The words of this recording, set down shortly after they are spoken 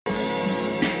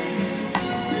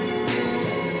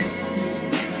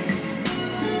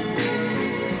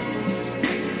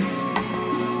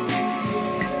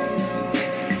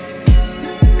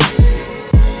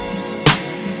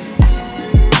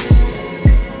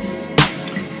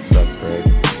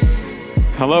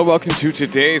Hello, welcome to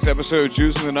today's episode of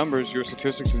Juicing the Numbers, your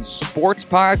statistics and sports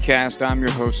podcast. I'm your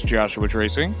host, Joshua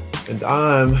Tracy. And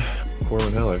I'm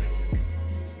Corwin Heller.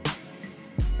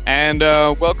 And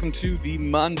welcome to the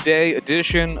Monday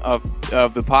edition of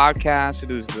the podcast. It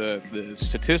is the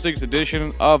statistics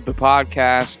edition of the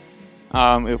podcast.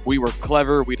 If we were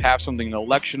clever, we'd have something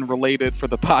election-related for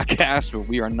the podcast, but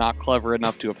we are not clever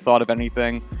enough to have thought of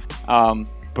anything.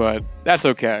 But that's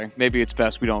okay. Maybe it's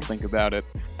best we don't think about it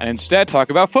and instead talk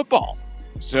about football.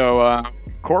 So,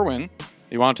 Corwin,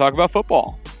 you want to talk about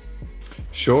football?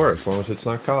 Sure, as long as it's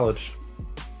not college.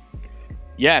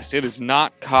 Yes, it is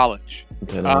not college,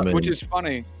 which is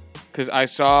funny because I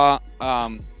saw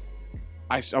I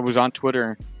was on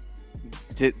Twitter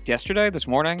this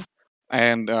morning,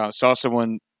 and saw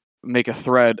someone make a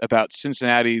thread about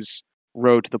Cincinnati's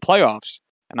road to the playoffs,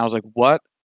 and I was like, "What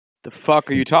the fuck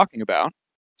are you talking about?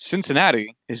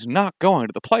 Cincinnati is not going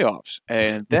to the playoffs."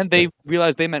 And then they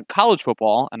realized they meant college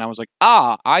football, and I was like,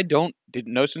 I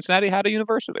didn't know Cincinnati had a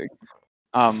university.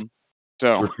 So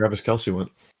where Travis Kelce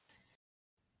went.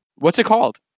 What's it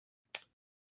called?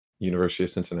 University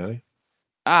of Cincinnati.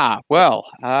 Well,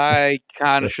 I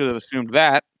kind of should have assumed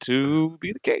that to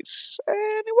be the case.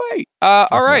 Anyway,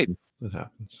 all right. It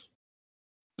happens.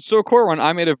 So, Corwin,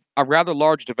 I made a rather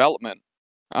large development,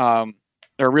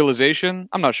 or realization.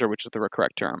 I'm not sure which is the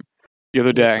correct term. The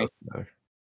other day,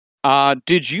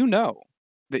 did you know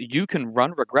that you can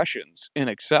run regressions in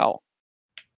Excel?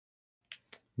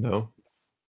 No.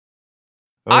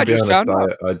 I just found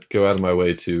out. I'd go out of my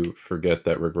way to forget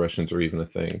that regressions are even a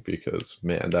thing because,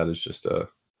 man, that is just a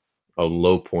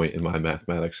low point in my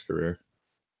mathematics career.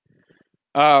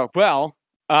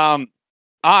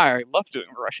 I loved doing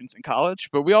regressions in college,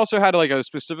 but we also had like a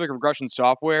specific regression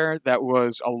software that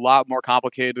was a lot more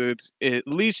complicated, at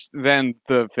least than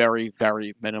the very,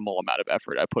 very minimal amount of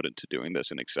effort I put into doing this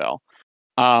in Excel,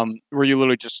 where you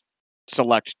literally just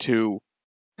select two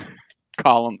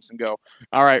columns and go,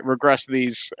 all right, regress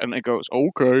these, and it goes,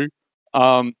 okay.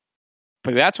 But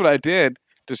that's what I did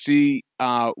to see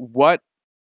what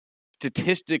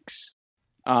statistics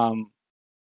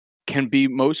can be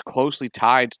most closely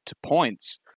tied to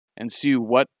points, and see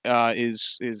what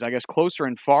is I guess closer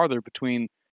and farther between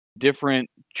different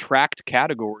tracked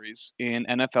categories in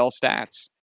NFL stats.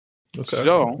 Okay.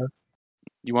 So,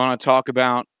 you want to talk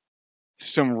about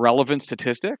some relevant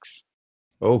statistics?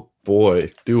 Oh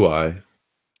boy, do I.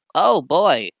 Oh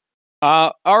boy.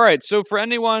 All right. So for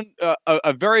anyone,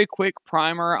 a very quick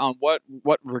primer on what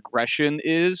regression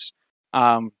is.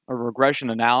 A regression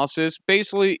analysis.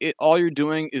 Basically, all you're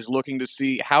doing is looking to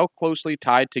see how closely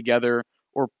tied together,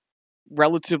 or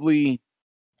relatively,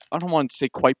 I don't want to say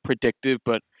quite predictive,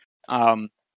 but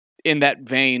in that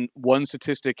vein, one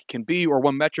statistic can be, or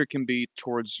one metric can be,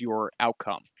 towards your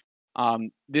outcome.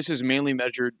 This is mainly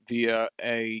measured via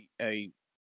a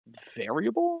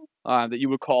variable that you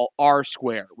would call R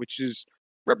square, which is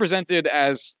represented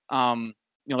as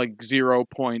like 0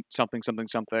 point something something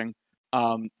something.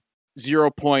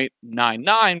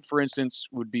 0.99, for instance,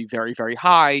 would be very, very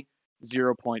high.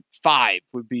 0.5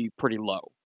 would be pretty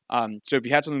low. So if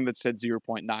you had something that said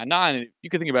 0.99, you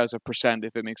could think about it as a percent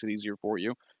if it makes it easier for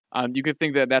you. You could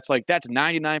think that that's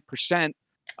 99%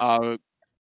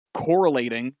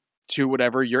 correlating to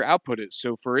whatever your output is.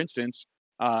 So for instance,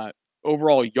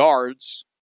 overall yards,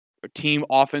 or team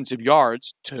offensive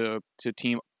yards to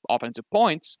team offensive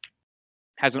points,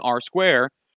 has an R square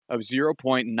of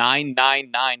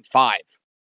 0.9995.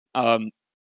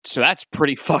 So that's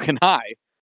pretty fucking high.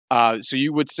 So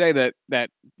you would say that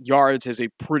yards has a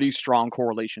pretty strong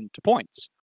correlation to points.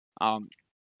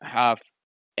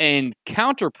 And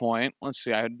counterpoint, let's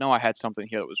see, I know I had something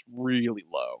here that was really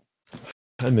low.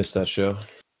 I missed that show.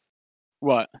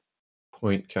 What?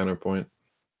 Point, counterpoint.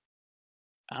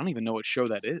 I don't even know what show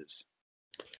that is.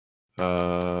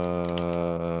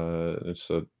 It's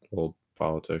an old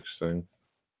politics thing.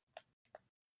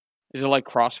 Is it like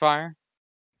Crossfire?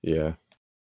 Yeah.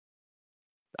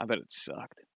 I bet it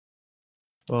sucked.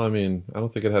 Well, I mean, I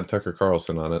don't think it had Tucker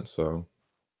Carlson on it, so.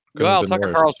 Well,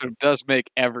 Tucker Carlson does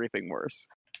make everything worse.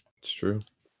 It's true.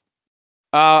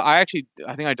 I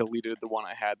think I deleted the one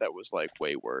I had that was like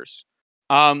way worse.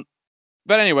 But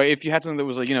anyway, if you had something that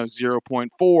was like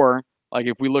 0.4, like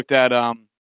if we looked at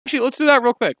actually, let's do that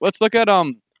real quick. Let's look at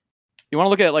you want to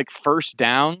look at like first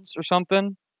downs or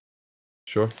something?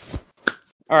 Sure.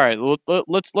 All right,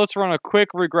 let's run a quick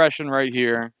regression right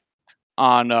here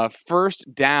on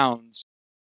first downs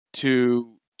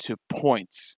to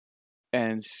points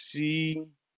and see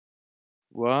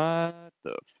what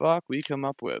the fuck we come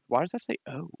up with. Why does that say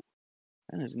O?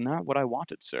 That is not what I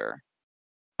wanted, sir.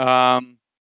 All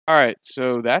All right,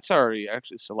 so that's already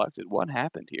actually selected. What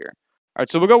happened here? All right,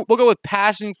 so we'll go with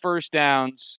passing first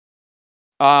downs.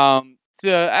 To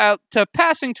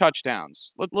passing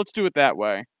touchdowns. Let's do it that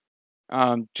way.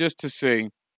 Just to see.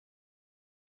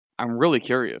 I'm really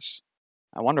curious.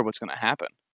 I wonder what's going to happen.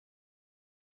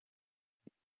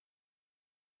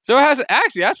 So it has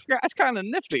actually that's kind of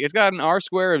nifty. It's got an R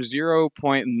square of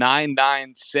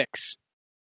 0.996.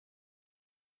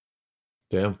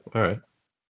 Damn. All right.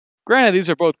 Granted, these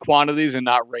are both quantities and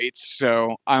not rates,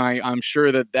 so I'm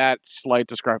sure that slight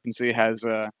discrepancy has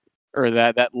or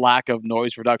that lack of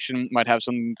noise reduction might have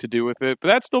something to do with it. But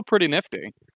that's still pretty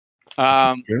nifty.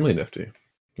 It's extremely nifty.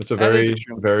 It's a That is very,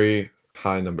 extremely. very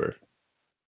high number.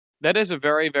 That is a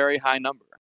very, very high number.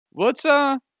 Let's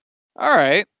all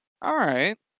right, all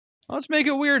right. Let's make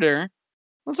it weirder.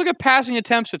 Let's look at passing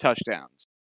attempts to touchdowns,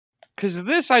 because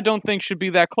this I don't think should be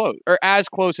that close or as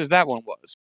close as that one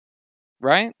was,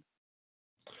 right?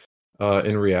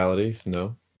 In reality,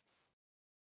 no.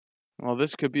 Well,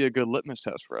 this could be a good litmus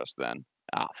test for us then.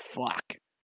 Ah, fuck.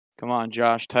 Come on,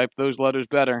 Josh, type those letters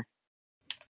better.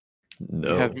 You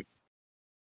have No.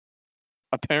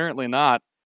 apparently not.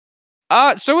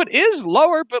 So it is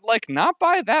lower, but like not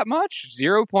by that much.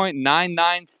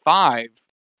 0.995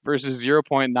 versus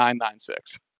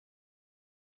 0.996.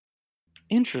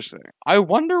 Interesting. I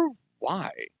wonder why.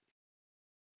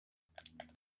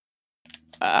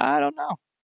 I don't know.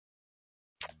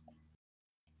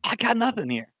 I got nothing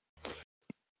here.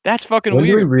 That's fucking When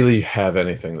do we weird. really have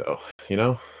anything though? You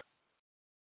know?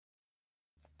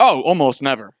 Oh, almost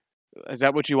never. Is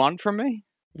that what you wanted from me?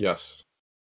 Yes.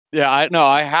 Yeah,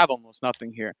 I have almost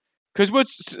nothing here. Cause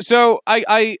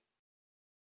I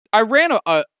ran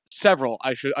a several,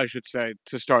 I should say,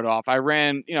 to start off. I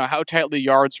ran, how tightly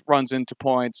yards runs into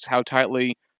points, how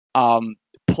tightly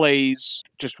plays,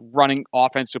 just running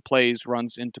offensive plays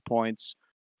runs into points,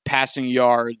 passing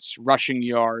yards, rushing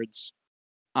yards.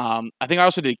 I think I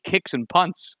also did kicks and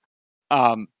punts,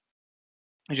 as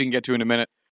you can get to in a minute.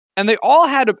 And they all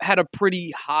had a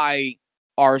pretty high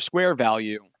R square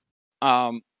value,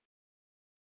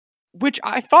 which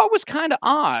I thought was kind of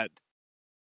odd.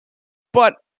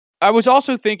 But I was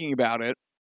also thinking about it,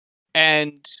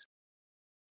 and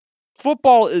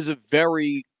football is a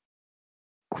very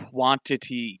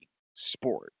quantity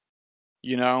sport,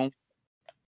 you know?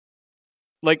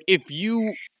 Like if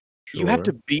you have Sure.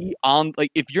 to be on, like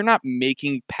if you're not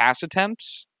making pass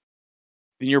attempts,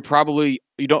 then you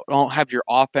don't have your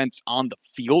offense on the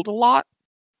field a lot,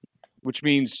 which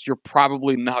means you're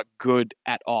probably not good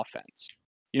at offense.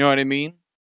 You know what I mean?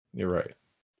 You're right.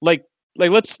 Like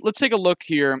let's take a look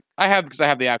here. Because I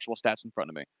have the actual stats in front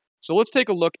of me. So let's take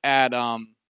a look at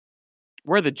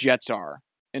where the Jets are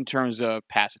in terms of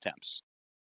pass attempts.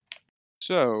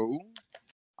 So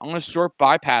I'm going to sort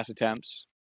by pass attempts,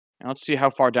 and let's see how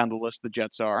far down the list the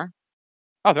Jets are.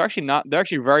 Oh, they're actually not. They're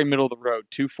actually very middle of the road,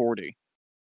 240.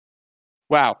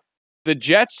 Wow. The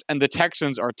Jets and the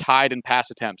Texans are tied in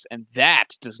pass attempts, and that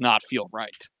does not feel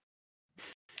right.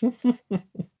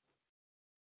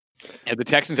 And the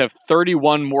Texans have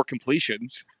 31 more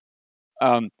completions,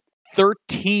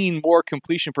 13 more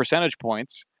completion percentage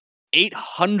points,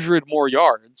 800 more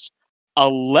yards,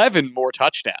 11 more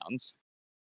touchdowns,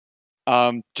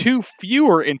 2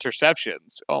 fewer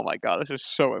interceptions. Oh my god, this is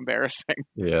so embarrassing.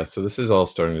 Yeah, so this is all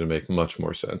starting to make much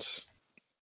more sense.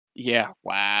 Yeah.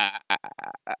 Wow.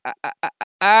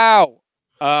 Ow.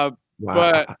 Wow.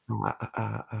 But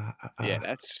yeah,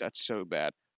 that's so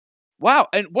bad. Wow.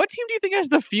 And what team do you think has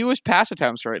the fewest pass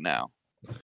attempts right now?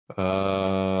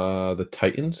 The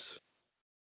Titans?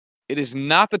 It is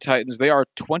not the Titans. They are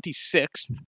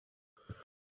 26th.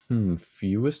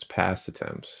 Fewest pass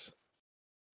attempts.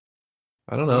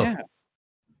 I don't know. Yeah.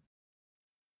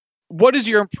 What is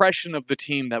your impression of the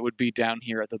team that would be down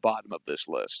here at the bottom of this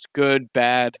list? Good,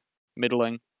 bad,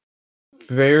 middling?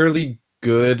 Fairly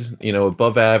good,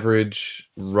 above average,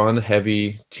 run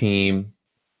heavy team.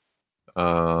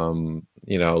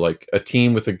 Like a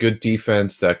team with a good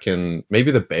defense that can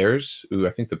maybe the Bears. Ooh,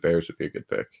 I think the Bears would be a good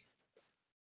pick.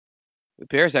 The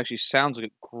Bears actually sounds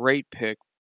like a great pick,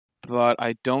 but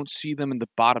I don't see them in the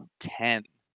bottom 10.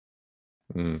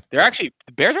 Mm, The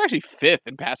Bears are actually 5th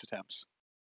in pass attempts.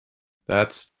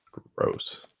 that's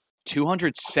gross.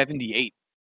 278.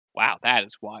 Wow, that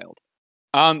is wild.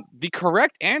 The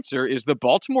correct answer is the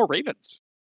Baltimore Ravens.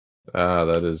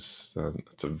 That's a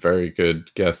very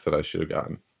good guess that I should have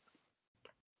gotten.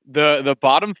 The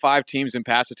bottom 5 teams in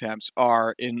pass attempts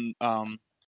are in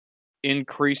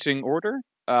increasing order.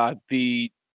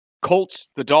 The Colts,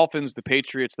 the Dolphins, the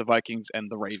Patriots, the Vikings,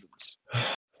 and the Ravens.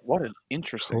 What an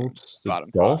interesting Colts, the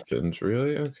bottom 5. Dolphins,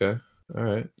 really? Okay, all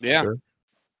right, Yeah. sure.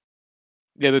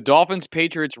 Yeah, the Dolphins,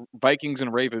 Patriots, Vikings,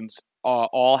 and Ravens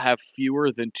all have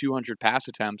fewer than 200 pass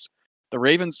attempts. The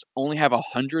Ravens only have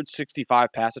 165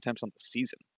 pass attempts on the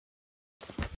season.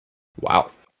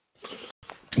 Wow.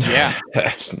 Yeah.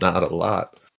 That's not a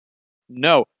lot.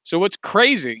 No. So what's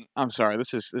crazy? I'm sorry.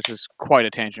 This is quite a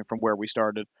tangent from where we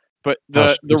started. But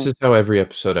Gosh, the this is how every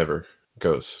episode ever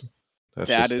goes. That's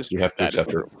that just is you have to that is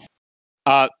accept true.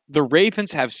 it. The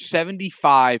Ravens have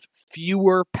 75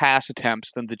 fewer pass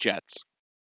attempts than the Jets.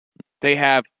 They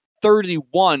have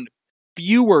 31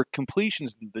 fewer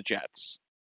completions than the Jets.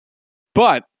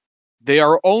 But they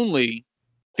are only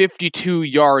 52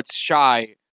 yards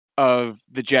shy of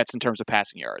the Jets in terms of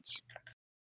passing yards.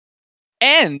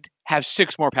 And have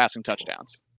 6 more passing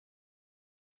touchdowns.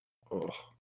 Oh.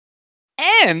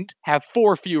 And have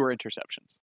 4 fewer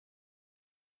interceptions.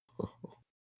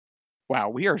 Wow,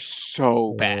 we are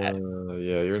so bad.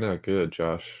 Yeah, you're not good,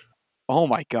 Josh. Oh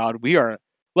my god, we are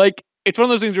like it's one of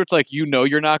those things where it's like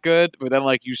you're not good, but then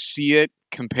like you see it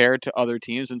compared to other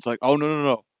teams and it's like, "Oh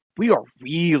no. We are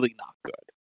really not good."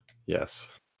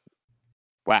 Yes.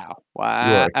 Wow. You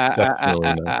Wow. are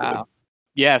exceptionally not good.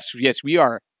 Yes, we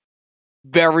are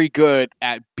very good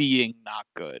at being not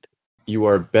good. You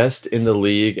are best in the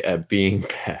league at being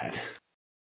bad.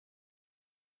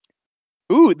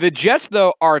 Ooh, the Jets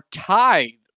though are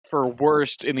tied for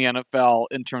worst in the NFL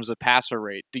in terms of passer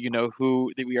rate. Do you know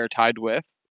who that we are tied with?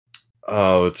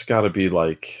 Oh, it's got to be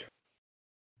like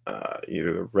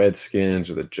either the Redskins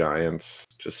or the Giants.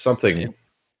 Just something, It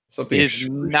something. is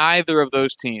neither of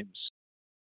those teams.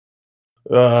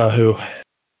 Who?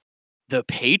 The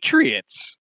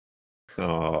Patriots.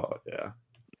 Oh, yeah.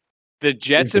 The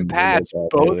Jets and We've been doing Pats that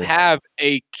both lately. have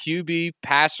a QB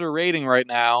passer rating right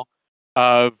now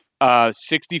of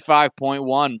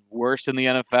 65.1, worst in the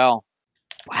NFL.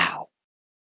 Wow.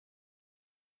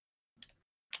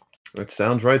 It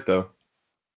sounds right though.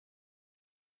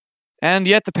 And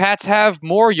yet the Pats have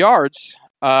more yards.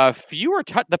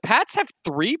 The Pats have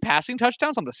 3 passing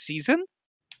touchdowns on the season?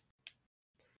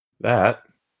 That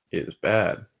is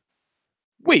bad.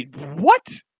 Wait, what?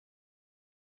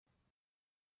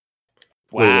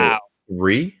 Wait. Wow.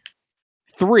 3?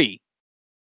 3.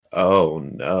 Oh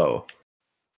no.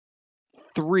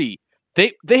 3.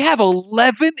 They have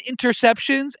 11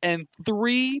 interceptions and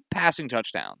 3 passing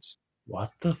touchdowns.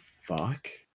 What the fuck?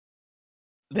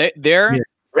 They're Yeah,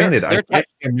 granted, I they're get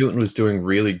Cam Newton was doing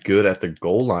really good at the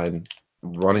goal line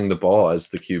running the ball as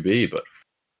the QB, but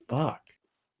fuck.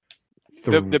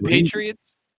 the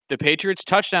 3? Patriots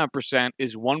touchdown percent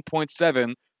is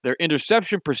 1.7. Their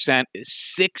interception percent is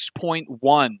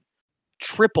 6.1.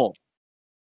 Triple.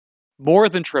 More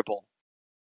than triple.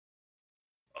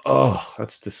 Oh,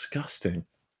 that's disgusting.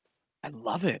 I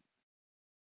love it.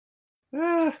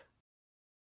 I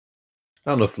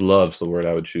don't know if love's the word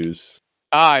I would choose.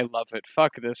 I love it.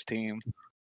 Fuck this team. It's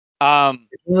one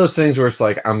of those things where it's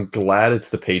like I'm glad it's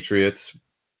the Patriots,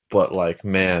 but like,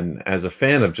 man, as a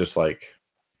fan of just like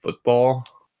football,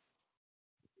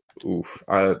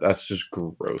 that's just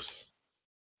gross.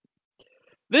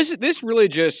 This really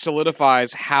just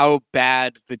solidifies how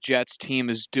bad the Jets team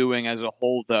is doing as a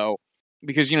whole, though,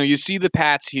 because you see the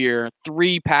Pats here,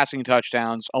 3 passing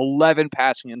touchdowns, 11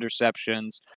 passing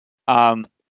interceptions,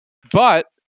 but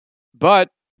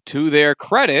to their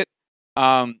credit,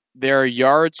 their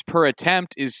yards per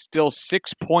attempt is still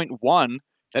 6.1.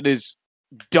 That is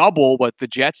double what the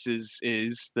Jets is.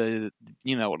 You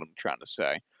know what I'm trying to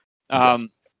say. Yes,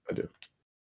 I do.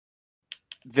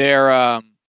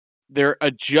 Their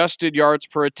adjusted yards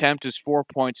per attempt is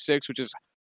 4.6, which is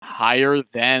higher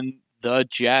than the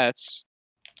Jets.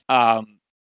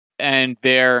 And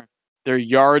their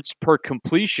yards per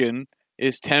completion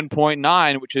is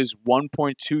 10.9, which is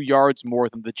 1.2 yards more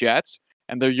than the Jets.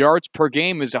 And their yards per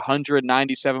game is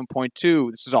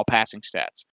 197.2. This is all passing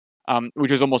stats,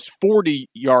 which is almost 40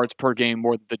 yards per game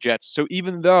more than the Jets. So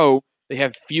even though they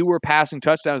have fewer passing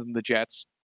touchdowns than the Jets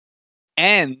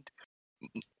and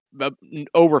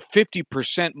over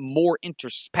 50% more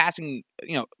passing,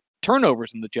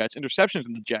 turnovers than the Jets, interceptions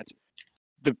than the Jets,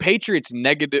 the Patriots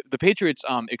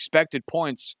expected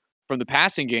points from the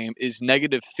passing game is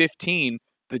 -15.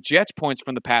 The Jets points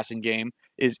from the passing game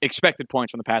is expected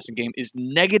points from the passing game is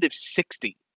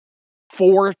 -60.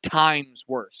 4 times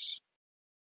worse.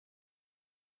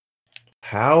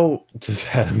 How does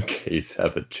Adam Gase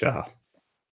have a job?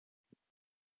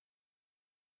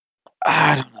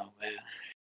 I don't know, man.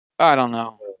 I don't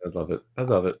know. I love it. I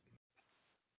love it.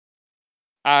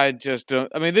 I just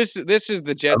don't. I mean, this is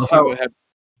the Jets team that had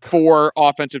 4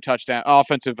 offensive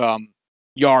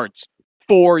yards,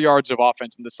 4 yards of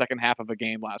offense in the second half of a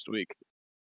game last week.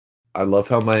 I love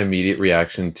how my immediate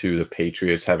reaction to the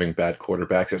Patriots having bad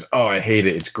quarterbacks is, oh, I hate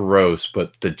it. It's gross.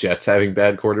 But the Jets having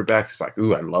bad quarterbacks, it's like,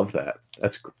 ooh, I love that.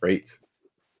 That's great.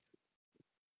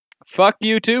 Fuck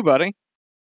you too, buddy.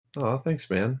 Oh, thanks,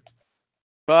 man.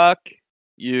 Fuck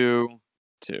you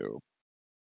too.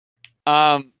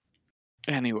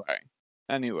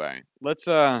 Anyway, let's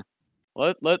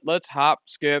let's hop,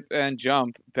 skip, and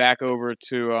jump back over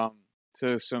to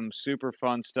some super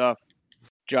fun stuff.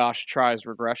 Josh tries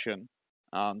regression.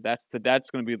 That's going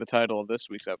to be the title of this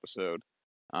week's episode.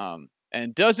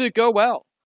 And does it go well?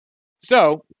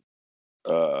 So,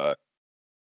 I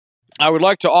would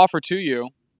like to offer to you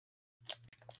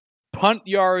punt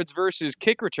yards versus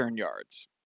kick return yards,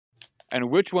 and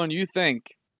which one you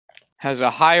think has a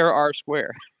higher R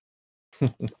square.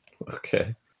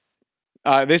 Okay.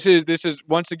 This is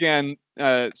once again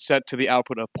set to the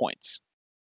output of points.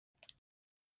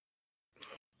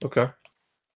 Okay.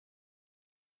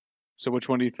 So which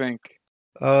one do you think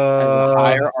has a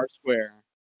higher R square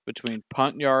between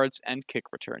punt yards and kick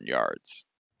return yards?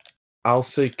 I'll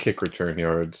say kick return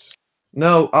yards.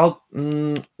 No, I'll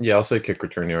say kick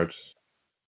return yards.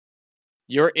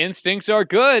 Your instincts are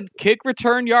good. Kick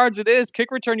return yards it is.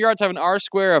 Kick return yards have an R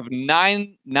square of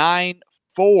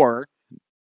 994.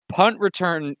 Punt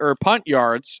return or punt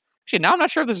yards. Actually, now I'm not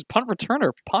sure if this is punt return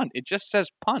or punt. It just says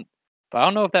punt. But I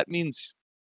don't know if that means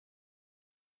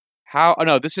how. Oh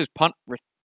no, this is punt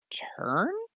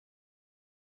return.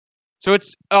 So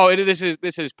it's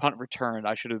this is punt return.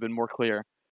 I should have been more clear.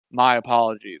 My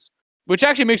apologies. Which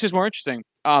actually makes this more interesting.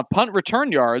 Punt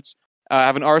return yards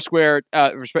have an R squared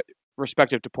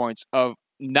respective to points of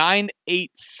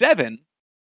 987.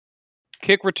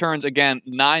 Kick returns again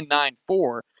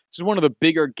 994. This is one of the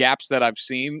bigger gaps that I've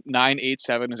seen.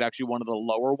 987 is actually one of the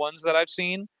lower ones that I've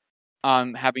seen.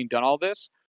 Having done all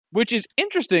this, which is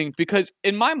interesting because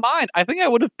in my mind, I think I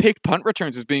would have picked punt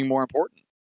returns as being more important.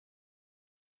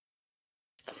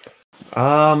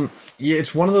 Yeah,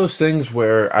 it's one of those things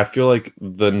where I feel like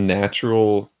the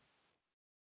natural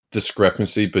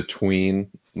discrepancy between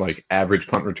like average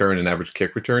punt return and average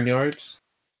kick return yards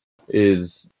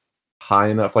is high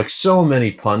enough. Like so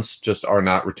many punts just are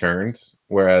not returned,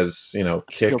 whereas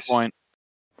kicks,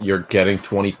 you're getting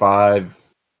 25,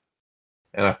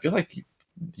 and I feel like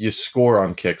you score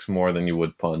on kicks more than you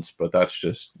would punts, but that's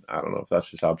just, I don't know if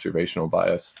that's just observational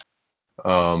bias.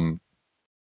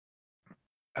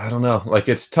 I don't know. Like,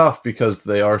 it's tough because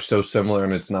they are so similar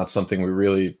and it's not something we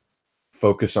really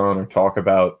focus on or talk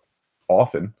about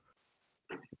often.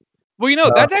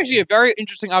 Well, that's actually a very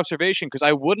interesting observation because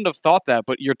I wouldn't have thought that,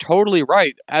 but you're totally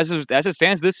right. As it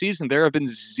stands this season, there have been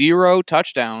 0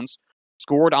 touchdowns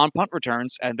scored on punt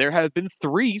returns, and there have been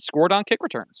 3 scored on kick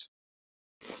returns.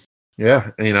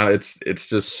 Yeah, it's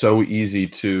just so easy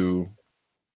to,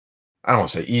 I don't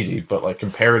want to say easy, but like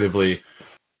comparatively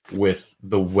with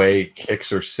the way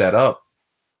kicks are set up,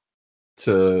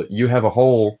 you have a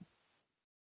hole.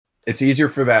 It's easier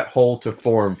for that hole to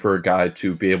form for a guy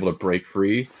to be able to break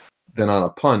free than on a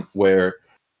punt where,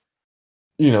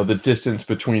 the distance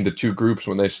between the two groups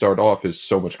when they start off is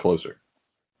so much closer.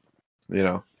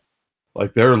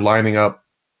 Like they're lining up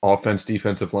offense,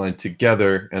 defensive line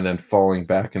together and then falling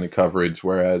back into coverage,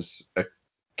 whereas a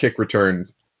kick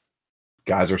return,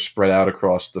 guys are spread out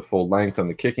across the full length on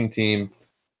the kicking team.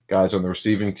 Guys on the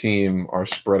receiving team are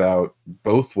spread out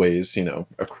both ways,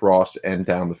 across and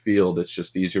down the field. It's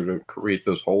just easier to create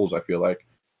those holes, I feel like.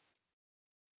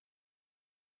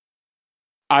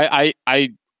 I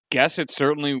guess it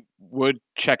certainly would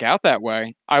check out that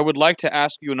way. I would like to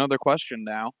ask you another question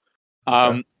now.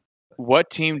 Okay. What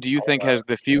team do you think has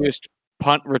the fewest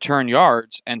punt return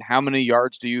yards, and how many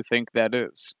yards do you think that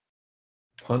is?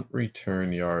 Punt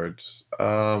return yards.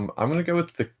 I'm going to go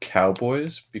with the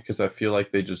Cowboys because I feel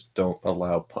like they just don't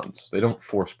allow punts. They don't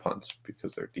force punts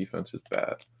because their defense is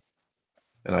bad.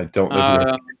 And I don't know who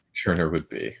the returner would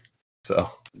be. So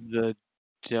the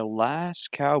Dallas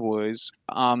Cowboys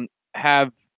are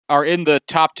in the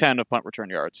top 10 of punt return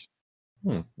yards.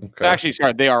 Okay. Actually,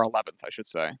 sorry, they are 11th, I should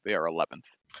say. They are 11th.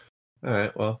 All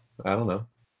right, well, I don't know.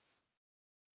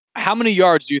 How many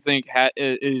yards do you think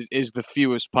is the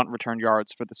fewest punt return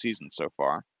yards for the season so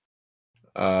far?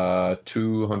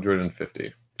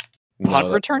 250.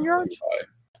 Punt return yards?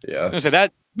 Yeah. I was say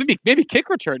that maybe kick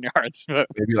return yards. But...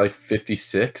 Maybe like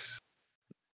 56.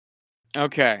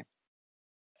 Okay.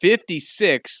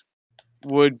 56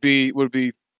 would be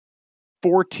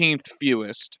 14th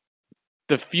fewest.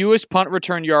 The fewest punt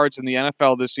return yards in the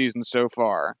NFL this season so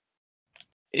far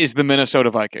is the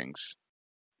Minnesota Vikings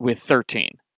with 13.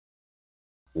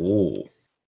 Ooh.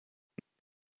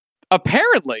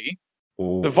 Apparently,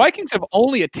 the Vikings have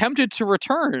only attempted to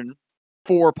return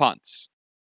 4 punts,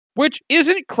 which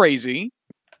isn't crazy.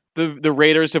 The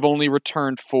Raiders have only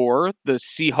returned 4. The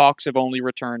Seahawks have only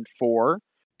returned 4.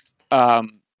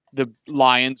 The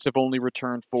Lions have only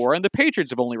returned 4, and the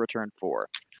Patriots have only returned 4.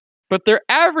 But their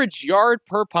average yard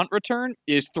per punt return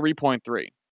is 3.3.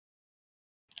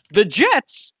 The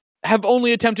Jets have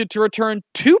only attempted to return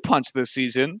 2 punts this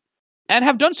season and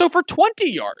have done so for 20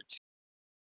 yards.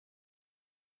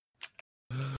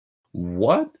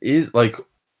 What is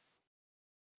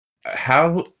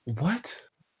how? What?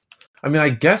 I mean, I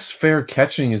guess fair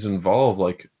catching is involved,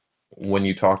 like when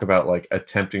you talk about like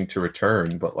attempting to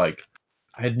return, but like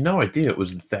I had no idea it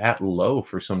was that low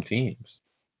for some teams.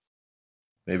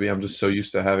 Maybe I'm just so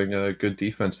used to having a good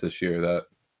defense this year that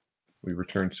we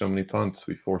returned so many punts,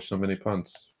 we forced so many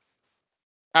punts.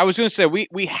 I was going to say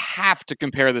we have to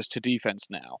compare this to defense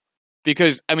now,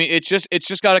 because I mean it's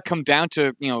just got to come down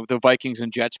to the Vikings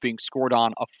and Jets being scored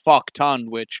on a fuck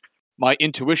ton, which my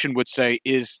intuition would say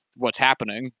is what's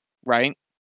happening, right?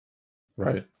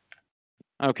 Right.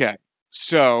 Okay,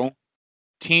 so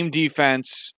team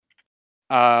defense.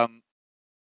 What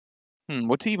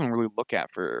to even really look at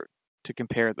to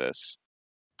compare this?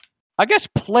 I guess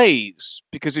plays,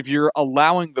 because if you're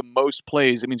allowing the most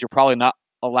plays, it means you're probably not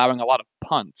allowing a lot of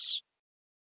punts.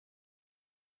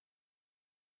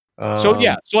 So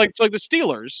like the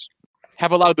Steelers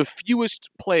have allowed the fewest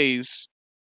plays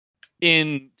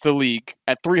in the league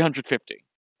at 350,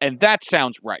 and that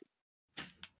sounds right.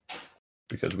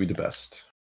 Because we the best.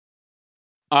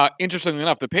 Interestingly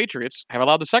enough, the Patriots have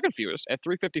allowed the second fewest at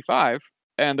 355,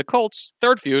 and the Colts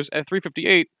third fewest at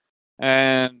 358,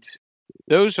 and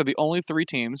those are the only 3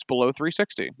 teams below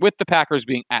 360, with the Packers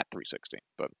being at 360.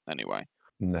 But anyway.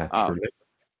 Naturally.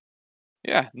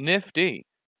 Yeah, nifty.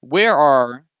 Where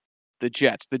are the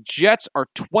Jets? The Jets are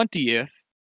 20th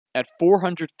at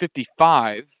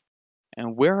 455.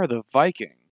 And where are the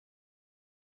Vikings?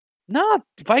 No,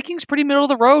 Vikings pretty middle of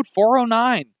the road,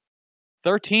 409.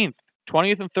 13th.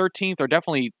 20th and 13th are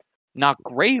definitely not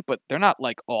great, but they're not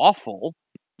like awful.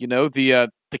 The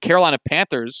Carolina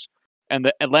Panthers and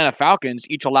the Atlanta Falcons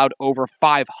each allowed over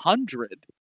 500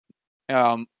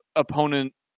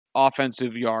 opponent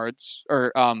offensive yards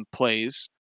or plays,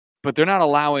 but they're not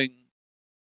allowing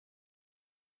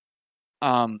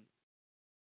all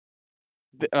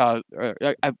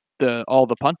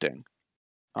the punting.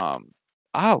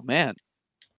 Oh man.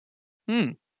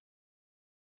 Because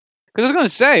I was going to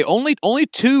say only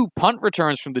 2 punt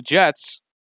returns from the Jets.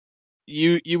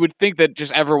 You would think that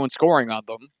just everyone's scoring on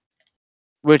them,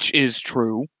 which is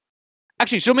true.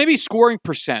 Actually, so maybe scoring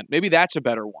percent. Maybe that's a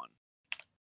better one.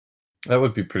 That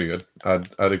would be pretty good. I'd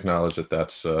acknowledge that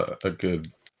that's a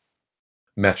good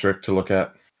metric to look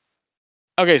at.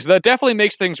 Okay, so that definitely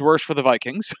makes things worse for the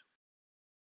Vikings.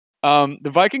 The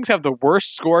Vikings have the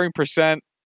worst scoring percent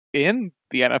in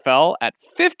the NFL at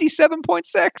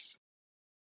 57.6.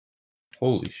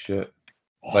 Holy shit.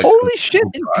 Holy shit,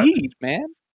 indeed, man.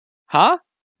 Huh?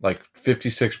 Like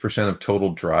 56% of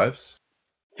total drives?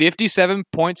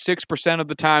 57.6% of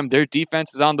the time their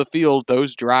defense is on the field,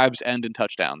 those drives end in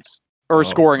touchdowns. Or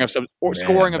scoring of some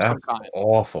kind.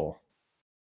 Awful.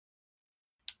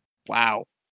 Wow.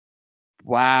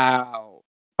 All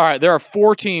right, there are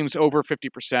 4 teams over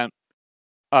 50%.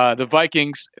 The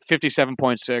Vikings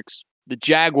 57.6, the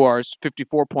Jaguars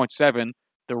 54.7,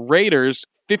 the Raiders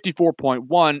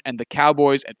 54.1, and the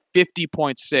Cowboys at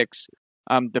 50.6.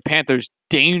 The Panthers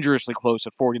dangerously close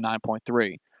at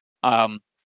 49.3.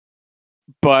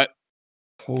 But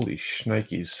holy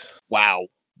shnikes. Wow.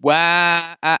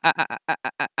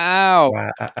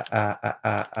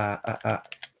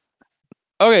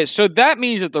 Okay, so that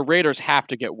means that the Raiders have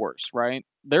to get worse, right?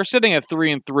 They're sitting at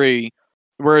 3-3,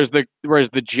 whereas the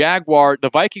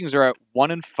Vikings are at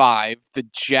 1-5, the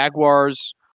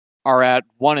Jaguars are at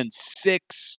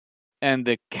 1-6, and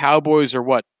the Cowboys are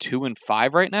what,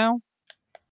 2-5 right now?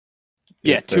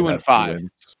 Yeah, 2-5.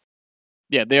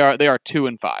 Yeah, they are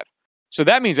 2-5. So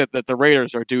that means that the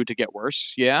Raiders are due to get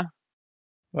worse, yeah?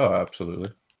 Oh,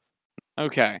 absolutely.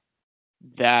 Okay.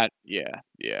 All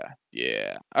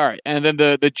right. And then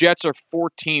the Jets are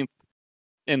 14th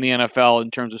in the NFL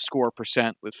in terms of score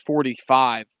percent with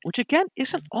 45, which again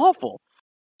isn't awful.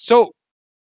 So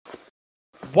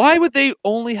why would they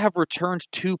only have returned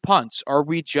 2 punts? Are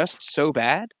we just so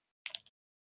bad?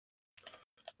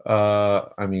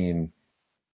 I mean,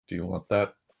 do you want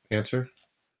that answer?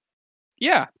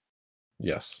 Yeah.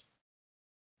 Yes.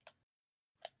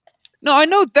 No, I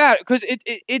know that because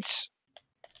it's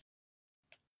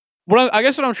I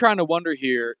guess what I'm trying to wonder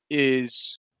here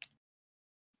is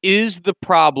the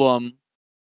problem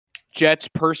Jets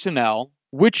personnel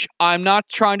which I'm not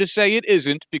trying to say it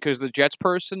isn't because the Jets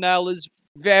personnel is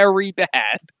very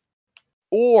bad,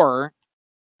 or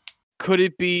could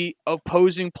it be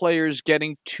opposing players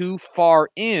getting too far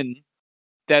in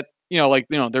that,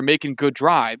 they're making good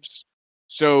drives,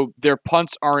 so their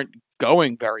punts aren't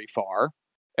going very far,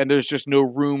 and there's just no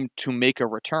room to make a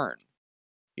return.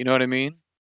 You know what I mean?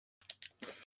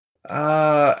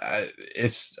 I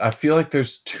feel like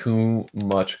there's too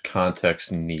much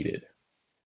context needed.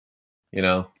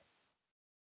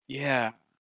 Yeah.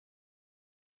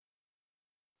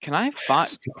 Can I find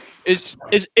is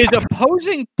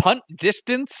opposing punt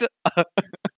distance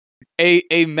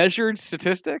a measured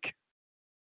statistic?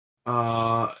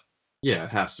 Yeah, it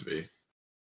has to be.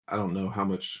 I don't know how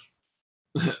much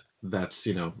that's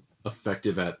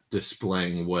effective at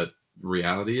displaying what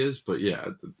reality is, but yeah,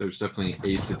 there's definitely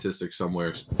a statistic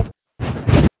somewhere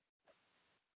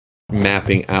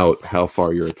mapping out how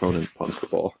far your opponent punts the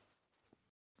ball.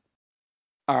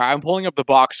 All right, I'm pulling up the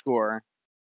box score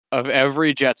of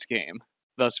every Jets game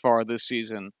thus far this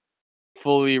season,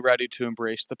 fully ready to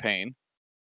embrace the pain.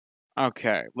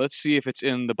 Okay, let's see if it's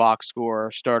in the box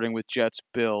score, starting with Jets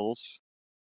Bills.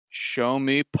 Show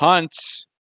me punts.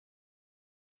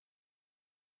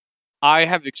 I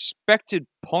have expected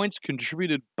points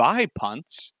contributed by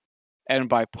punts and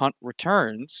by punt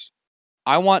returns.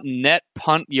 I want net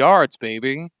punt yards,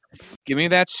 baby. Give me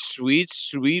that sweet,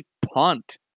 sweet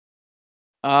punt.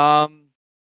 Okay.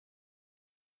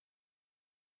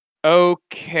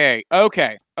 I've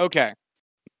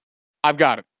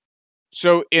got it.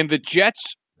 So in the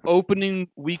Jets' opening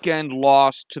weekend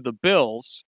loss to the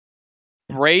Bills,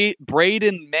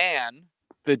 Braden Mann,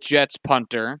 the Jets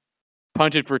punter,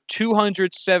 punted for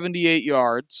 278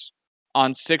 yards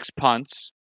on 6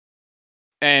 punts.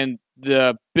 And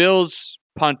the Bills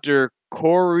punter,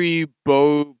 Corey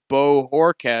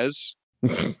Bojorquez,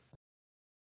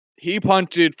 he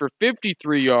punted for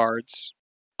 53 yards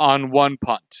on 1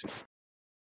 punt.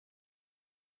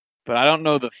 But I don't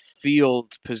know the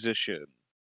field position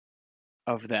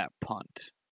of that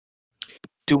punt.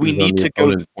 Do we need to go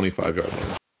 25-yard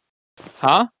line?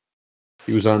 Huh?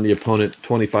 He was on the opponent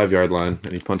 25-yard line,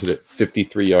 and he punted it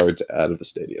 53 yards out of the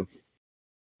stadium.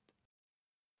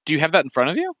 Do you have that in front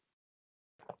of you?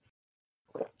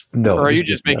 No. Or are you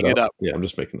just making it up? Yeah, I'm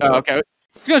just making it up. Okay. I was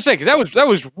going to say, because that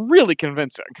was really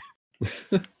convincing.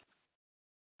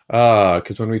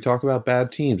 Because when we talk about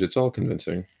bad teams, it's all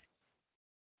convincing.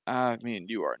 I mean,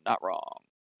 you are not wrong.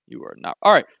 You are not.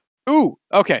 All right. Ooh,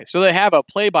 okay. So they have a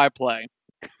play-by-play.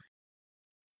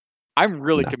 I'm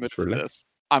really committed to this.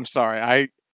 I'm sorry.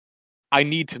 I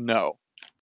need to know.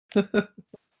 I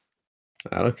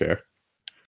don't care.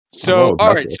 So,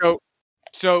 all right.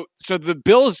 So the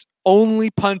Bills' only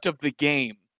punt of the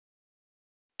game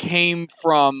came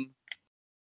from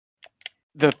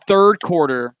the third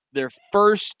quarter, their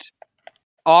first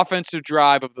offensive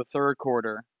drive of the third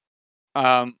quarter,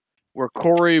 where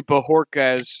Corey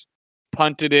Bojorquez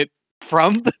punted it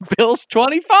from the Bills'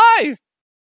 25.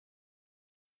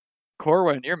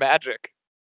 Corwin, you're magic.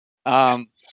 And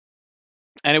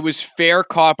it was fair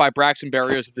caught by Braxton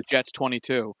Berrios at the Jets'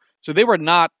 22. So they were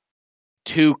not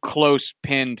too close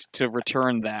pinned to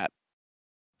return that.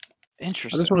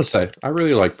 Interesting. I just want to say, I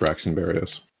really like Braxton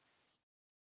Berrios.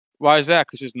 Why is that?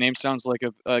 Because his name sounds like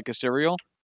a cereal?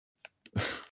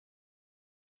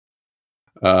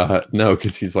 No,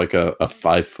 because he's like a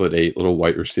 5'8" little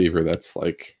white receiver that's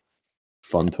like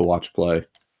fun to watch play.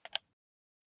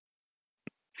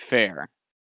 Fair.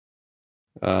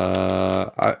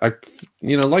 I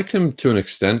liked him to an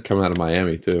extent coming out of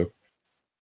Miami too.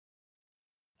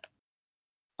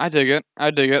 I dig it.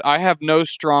 I have no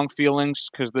strong feelings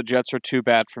because the Jets are too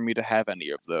bad for me to have any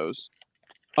of those.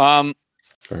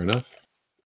 Fair enough.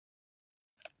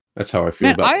 That's how I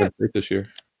feel about Penn State this year.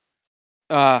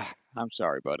 I'm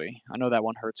sorry, buddy. I know that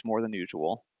one hurts more than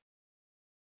usual.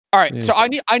 All right, so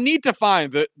I need to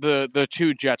find the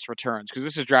two Jets returns because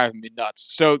this is driving me nuts.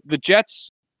 So the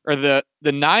Jets or the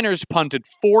Niners punted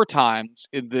 4 times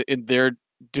in their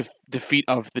defeat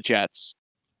of the Jets.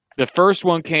 The first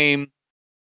one came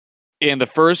in the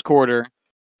first quarter.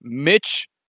 Mitch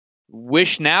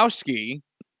Wishnowsky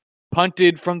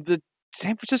punted from the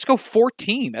San Francisco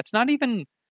 14. That's not even.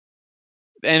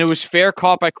 And it was fair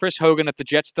caught by Chris Hogan at the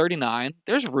Jets 39.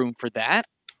 There's room for that,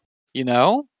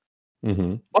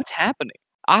 Mm-hmm. What's happening?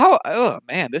 Oh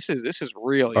man, this is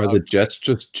really. Are the Jets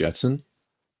just Jetson?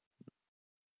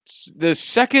 The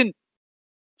second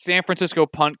San Francisco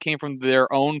punt came from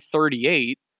their own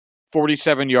 38,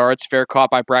 47 yards, fair caught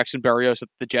by Braxton Berrios at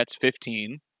the Jets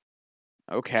 15.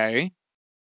 Okay.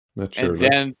 Not sure. And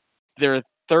then their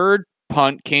third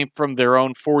punt came from their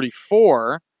own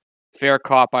 44, fair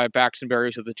caught by Baxton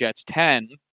Berrios of the Jets 10,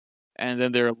 and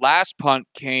then their last punt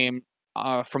came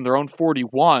from their own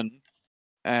 41,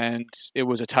 and it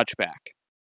was a touchback.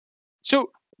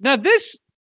 So now this,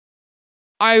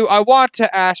 I want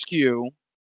to ask you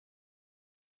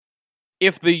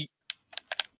if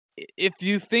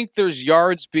you think there's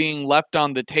yards being left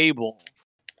on the table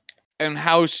and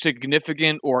how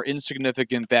significant or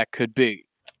insignificant that could be.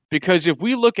 Because if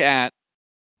we look at,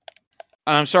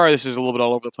 and I'm sorry this is a little bit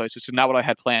all over the place, this is not what I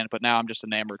had planned, but now I'm just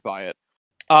enamored by it.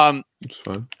 It's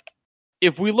fine.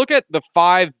 If we look at the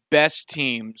 5 best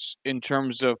teams in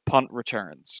terms of punt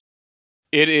returns,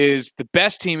 the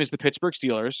best team is the Pittsburgh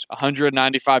Steelers,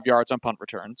 195 yards on punt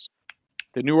returns.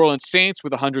 The New Orleans Saints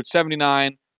with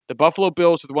 179, the Buffalo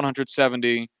Bills with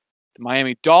 170, the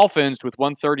Miami Dolphins with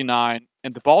 139,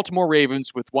 and the Baltimore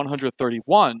Ravens with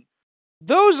 131.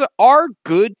 Those are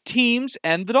good teams,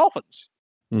 and the Dolphins.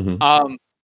 Mm-hmm.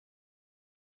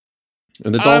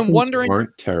 And the Dolphins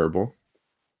aren't terrible.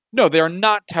 No, they are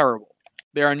not terrible.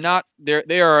 They are not.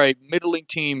 They are a middling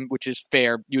team, which is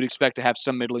fair. You'd expect to have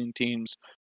some middling teams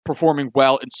performing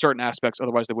well in certain aspects.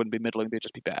 Otherwise, they wouldn't be middling. They'd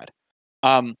just be bad.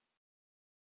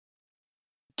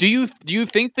 Do you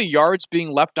think the yards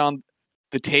being left on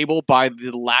the table by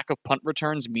the lack of punt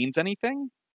returns means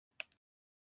anything?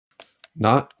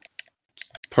 Not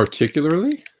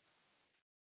particularly.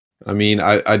 I mean,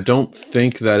 I don't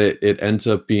think that it ends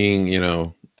up being,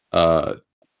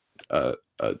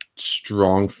 a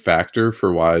strong factor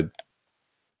for why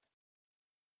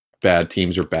bad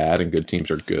teams are bad and good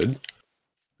teams are good.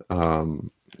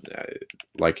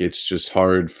 Like, it's just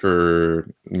hard for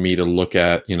me to look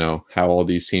at, how all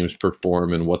these teams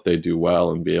perform and what they do well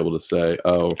and be able to say,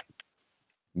 oh,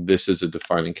 this is a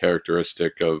defining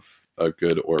characteristic of a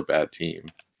good or bad team,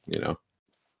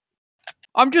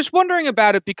 I'm just wondering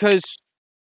about it because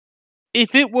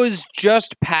if it was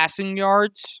just passing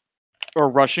yards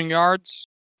or rushing yards,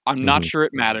 I'm not sure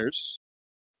it matters.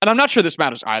 And I'm not sure this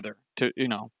matters either,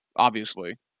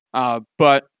 obviously.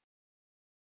 But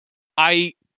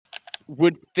I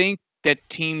would think that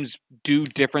teams do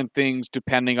different things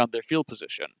depending on their field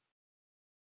position.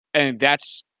 And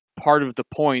that's part of the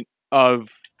point of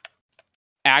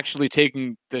actually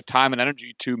taking the time and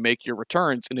energy to make your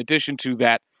returns, in addition to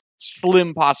that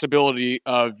slim possibility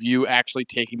of you actually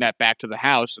taking that back to the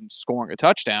house and scoring a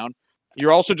touchdown.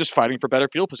 You're also just fighting for better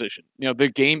field position. The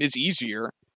game is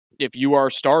easier if you are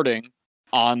starting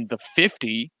on the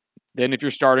 50 than if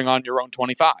you're starting on your own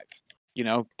 25.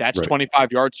 That's right.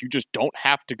 25 yards you just don't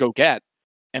have to go get.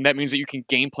 And that means that you can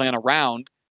game plan around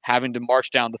having to march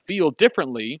down the field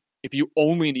differently if you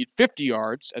only need 50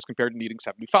 yards as compared to needing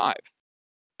 75.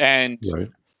 And right.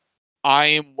 I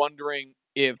am wondering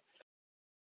if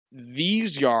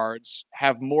these yards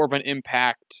have more of an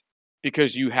impact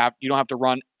because you don't have to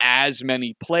run as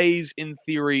many plays in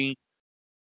theory,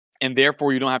 and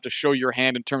therefore you don't have to show your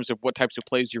hand in terms of what types of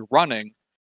plays you're running.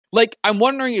 Like, I'm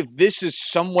wondering if this is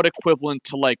somewhat equivalent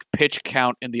to like pitch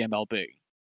count in the MLB.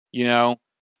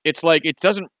 It's like it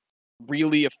doesn't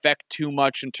really affect too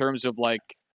much in terms of like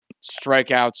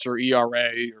strikeouts or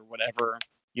ERA or whatever.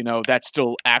 That's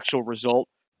still actual result.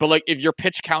 But like if your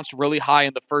pitch count's really high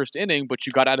in the first inning, but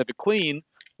you got out of it clean,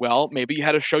 well, maybe you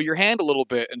had to show your hand a little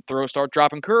bit and start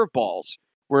dropping curveballs.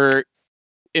 Where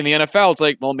in the NFL, it's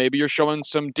like, well, maybe you're showing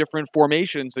some different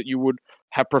formations that you would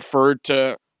have preferred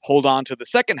to hold on to the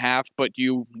second half, but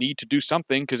you need to do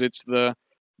something because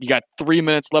you got 3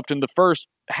 minutes left in the first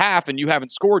half and you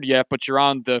haven't scored yet, but you're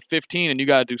on the 15 and you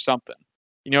got to do something.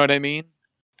 You know what I mean?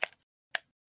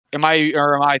 Am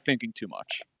I thinking too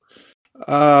much?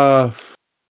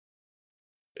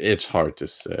 It's hard to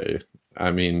say.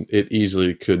 I mean, it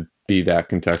easily could be that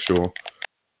contextual.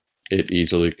 It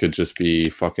easily could just be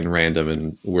fucking random,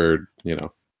 and we're,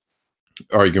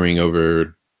 arguing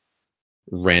over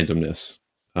randomness.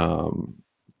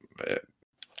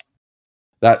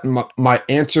 That my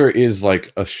answer is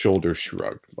like a shoulder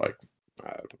shrug. Like,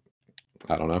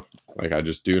 I don't know. Like, I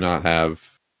just do not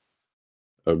have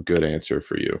a good answer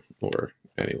for you or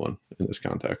anyone in this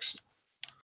context.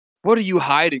 What are you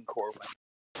hiding, Corwin?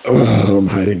 I'm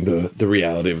hiding the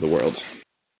reality of the world.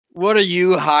 What are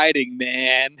you hiding,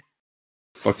 man?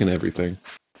 Fucking everything.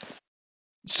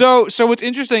 So what's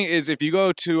interesting is if you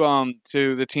go to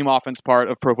the team offense part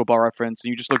of Pro Football Reference and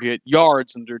you just look at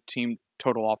yards under team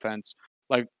total offense,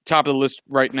 like top of the list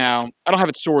right now, I don't have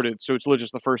it sorted, so it's literally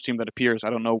just the first team that appears. I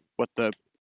don't know what the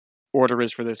order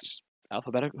is for this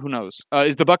alphabetic. Who knows?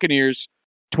 Is the Buccaneers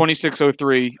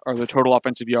 2603 are the total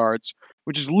offensive yards,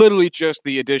 which is literally just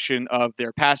the addition of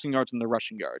their passing yards and their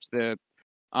rushing yards.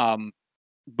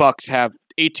 Bucks have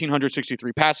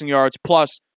 1,863 passing yards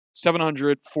plus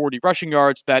 740 rushing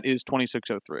yards. That is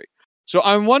 2,603. So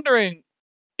I'm wondering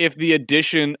if the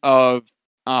addition of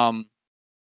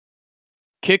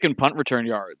kick and punt return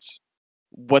yards,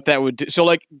 what that would do. So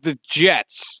like the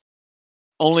Jets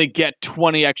only get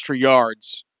 20 extra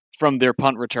yards from their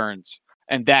punt returns,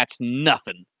 and that's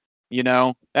nothing.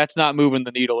 That's not moving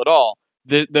the needle at all.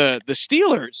 The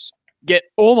Steelers get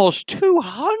almost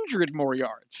 200 more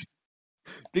yards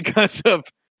because of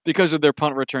their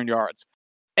punt return yards.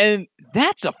 And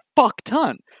that's a fuck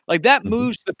ton. Like that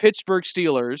moves the Pittsburgh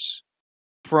Steelers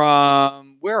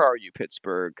from, where are you,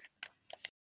 Pittsburgh?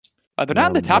 They're not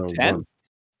in the top 10.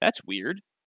 That's weird.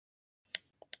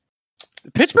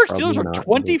 The Pittsburgh Steelers are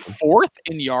 24th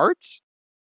in yards.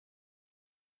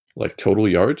 Like total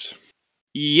yards?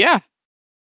 Yeah.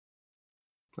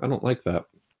 I don't like that.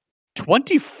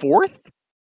 24th?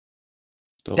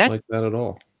 Don't like that at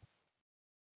all.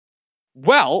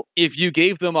 Well, if you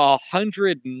gave them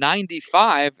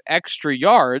 195 extra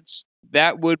yards,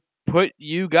 that would put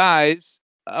you guys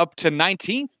up to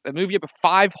 19th and move you up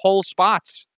 5 whole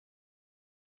spots.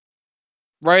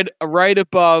 Right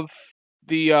above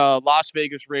the Las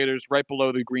Vegas Raiders, right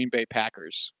below the Green Bay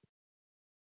Packers.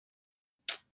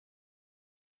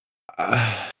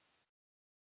 And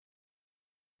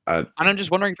I'm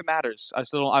just wondering if it matters. I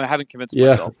haven't convinced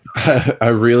myself. I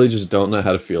really just don't know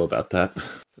how to feel about that.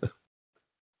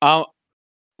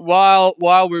 While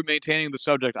we're maintaining the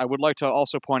subject, I would like to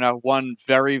also point out one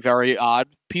very, very odd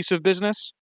piece of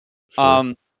business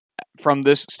from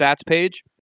this stats page.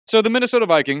 So the Minnesota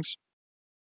Vikings,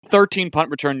 13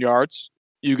 punt return yards.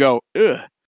 You go, ugh.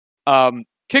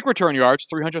 Kick return yards,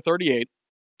 338.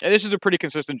 And this is a pretty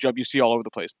consistent jump you see all over the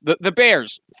place. The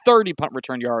Bears, 30 punt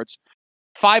return yards,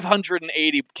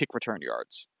 580 kick return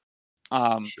yards.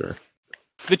 Sure.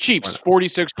 The Chiefs,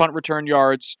 46 punt return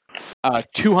yards,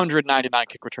 299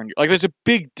 kick return yards. Like, there's a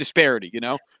big disparity,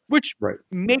 which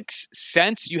makes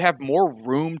sense. You have more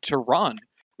room to run.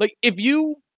 Like, if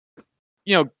you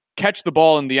catch the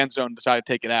ball in the end zone and decide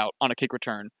to take it out on a kick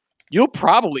return, you'll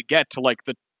probably get to, like,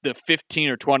 the 15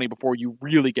 or 20 before you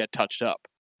really get touched up.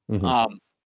 Mm-hmm.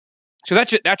 So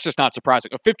that's just not surprising.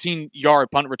 A 15-yard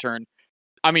punt return,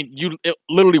 I mean,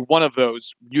 literally one of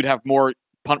those, you'd have more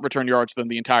punt return yards than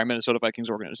the entire Minnesota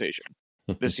Vikings organization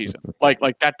this season. Like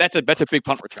that's a big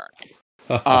punt return.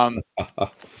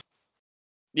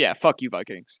 Yeah, fuck you,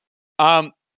 Vikings.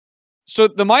 So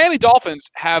the Miami Dolphins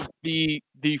have the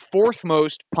fourth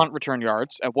most punt return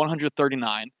yards at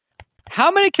 139. How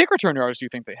many kick return yards do you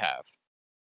think they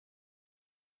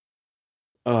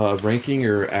have? Ranking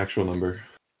or actual number?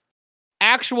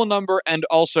 Actual number and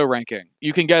also ranking.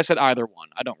 You can guess at either one.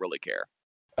 I don't really care.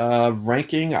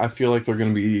 Ranking, I feel like they're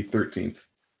going to be 13th.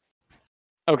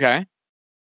 Okay.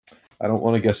 I don't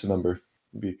want to guess a number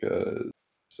because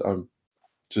I'm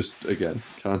just, again,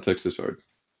 context is hard.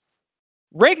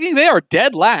 Ranking, they are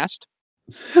dead last.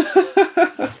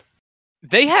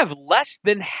 They have less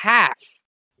than half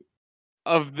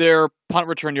of their punt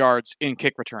return yards in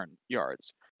kick return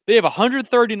yards. They have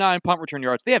 139 punt return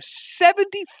yards. They have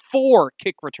 74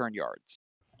 kick return yards.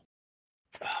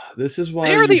 This is why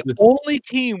they are the only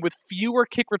team with fewer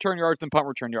kick return yards than punt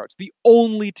return yards. The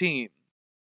only team.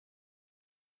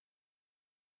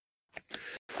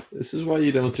 This is why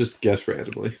you don't just guess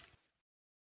randomly.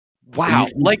 Wow.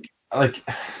 Like.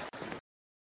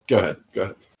 Go ahead.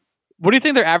 What do you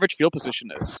think their average field position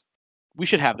is? We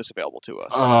should have this available to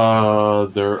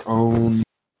us. Their own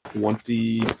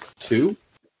 22.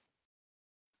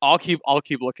 I'll keep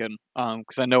looking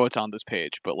because I know it's on this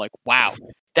page. But like, wow,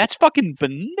 that's fucking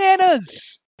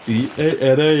bananas.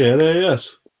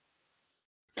 BANANAS.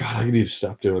 God, I need to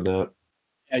stop doing that.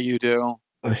 Yeah, you do.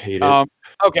 I hate it.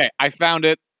 Okay, I found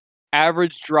it.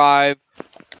 Average drive.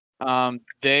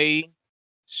 They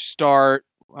start.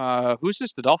 Who's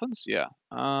this? The Dolphins? Yeah.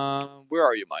 Where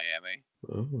are you, Miami?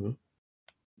 Uh-huh.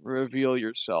 Reveal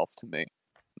yourself to me.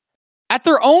 At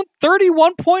their own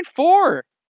 31.4.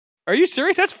 Are you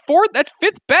serious? That's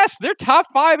fifth best. They're top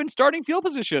 5 in starting field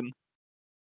position.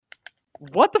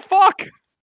 What the fuck?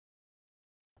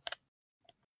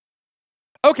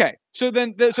 Okay, so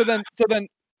then this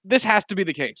has to be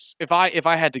the case. If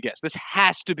I had to guess, this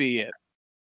has to be it.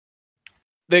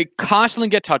 They constantly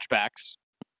get touchbacks,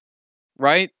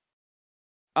 right?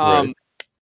 Right.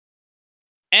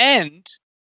 And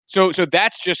so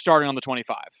that's just starting on the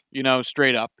 25.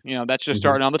 Straight up. That's just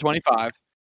starting on the 25.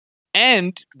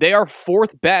 And they are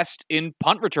fourth best in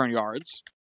punt return yards.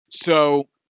 So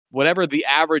whatever the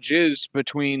average is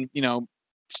between,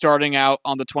 starting out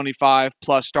on the 25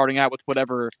 plus starting out with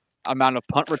whatever amount of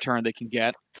punt return they can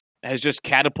get, has just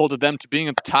catapulted them to being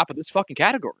at the top of this fucking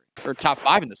category, or top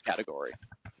 5 in this category.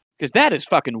 Because that is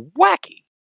fucking wacky.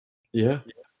 Yeah.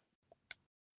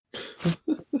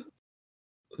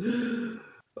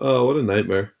 Oh, what a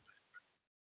nightmare.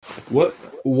 What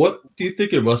do you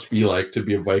think it must be like to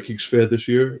be a Vikings fan this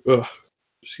year? Ugh,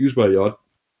 excuse my yawn.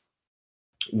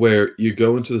 Where you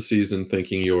go into the season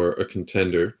thinking you're a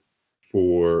contender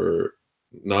for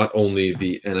not only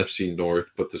the NFC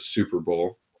North, but the Super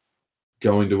Bowl,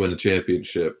 going to win a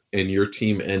championship, and your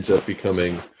team ends up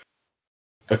becoming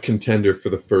a contender for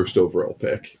the first overall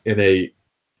pick in a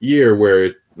year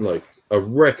where, like, a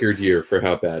record year for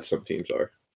how bad some teams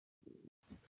are.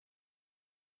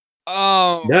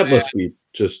 Oh, That man. must be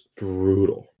just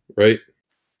brutal, right?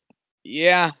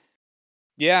 Yeah.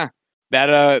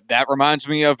 That reminds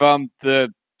me of the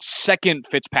second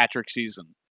Fitzpatrick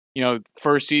season.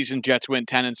 First season Jets win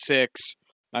 10-6,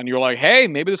 and you're like, hey,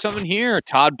 maybe there's something here.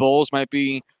 Todd Bowles might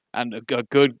be a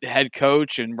good head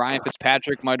coach, and Ryan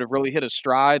Fitzpatrick might have really hit a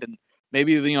stride, and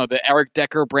maybe the Eric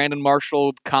Decker Brandon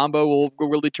Marshall combo will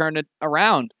really turn it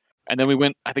around. And then we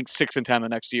went, I think, 6-10 the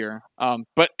next year.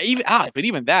 But even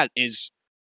that'd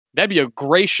be a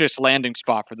gracious landing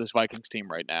spot for this Vikings team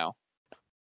right now.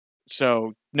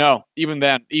 So no, even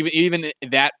then, even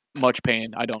that much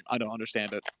pain, I don't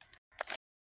understand it.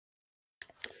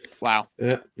 Wow.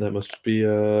 Yeah, that must be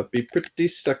pretty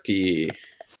sucky.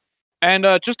 And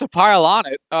just to pile on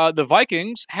it, the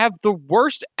Vikings have the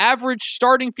worst average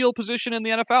starting field position in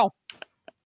the NFL.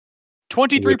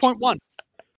 23.1.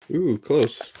 Ooh,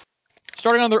 close.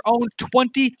 Starting on their own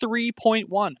 23.1.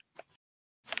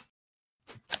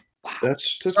 Wow.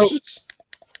 That's just.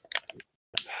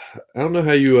 I don't know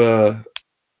how you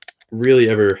really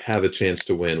ever have a chance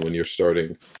to win when you're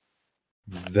starting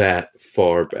that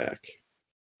far back.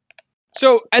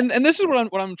 So, and this is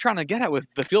what I'm trying to get at with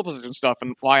the field position stuff,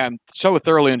 and why I'm so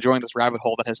thoroughly enjoying this rabbit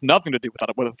hole that has nothing to do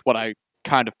with what I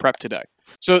kind of prepped today.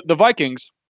 So the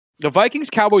Vikings,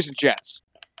 Cowboys, and Jets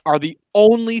are the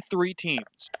only 3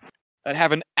 teams that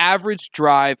have an average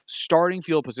drive starting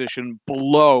field position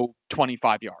below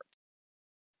 25 yards,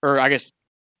 or I guess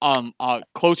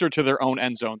closer to their own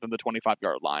end zone than the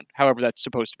 25-yard line. However, that's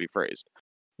supposed to be phrased,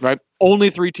 right? Only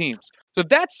 3 teams. So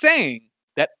that's saying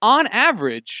that on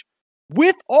average,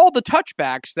 with all the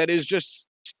touchbacks that is just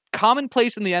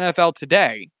commonplace in the NFL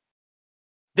today,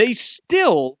 they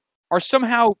still are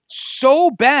somehow so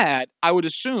bad, I would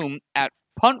assume, at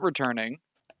punt returning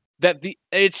that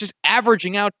it's just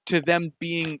averaging out to them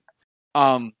being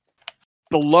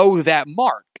below that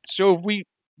mark. So if we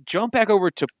jump back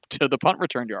over to the punt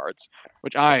return yards,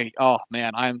 which I'm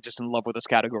just in love with this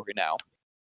category now.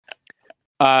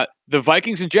 The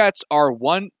Vikings and Jets are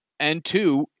 1 and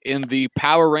 2 in the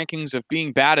power rankings of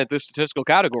being bad at this statistical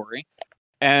category,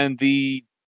 and the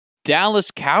Dallas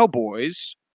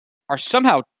Cowboys are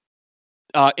somehow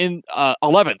in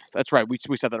 11th. That's right, we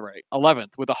said that right.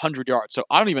 11th with 100 yards. So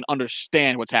I don't even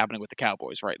understand what's happening with the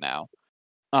Cowboys right now,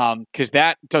 because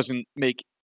that doesn't make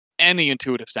any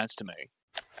intuitive sense to me.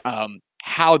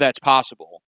 How that's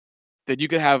possible that you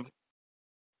could have,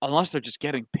 unless they're just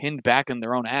getting pinned back in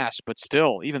their own ass, but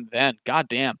still, even then,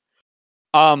 goddamn.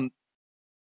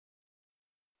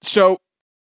 So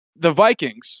the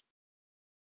Vikings,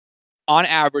 on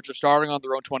average, are starting on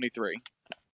their own 23.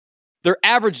 Their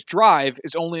average drive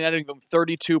is only netting them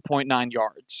 32.9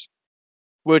 yards,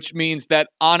 which means that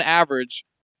on average,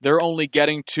 they're only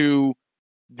getting to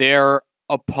their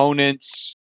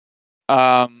opponent's,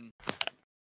 what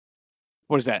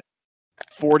is that,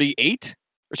 48?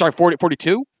 Or sorry,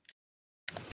 42?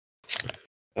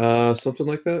 Something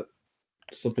like that.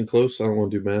 Something close. I don't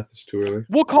want to do math. It's too early.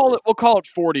 We'll call it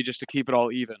 40 just to keep it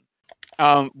all even.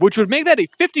 Which would make that a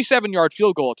 57-yard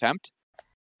field goal attempt,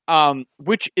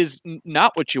 which is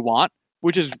not what you want,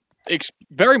 which is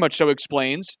very much so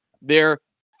explains their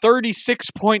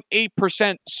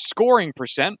 36.8% scoring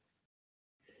percent,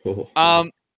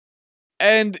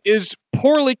 and is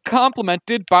poorly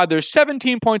complemented by their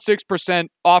 17.6%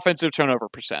 offensive turnover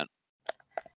percent.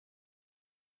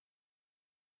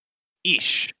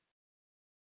 Eesh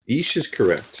is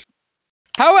correct.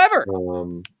 However,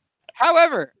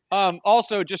 Um,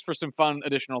 also just for some fun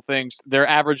additional things, their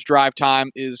average drive time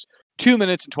is 2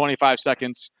 minutes and 25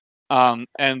 seconds,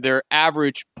 and their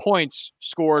average points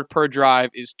scored per drive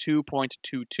is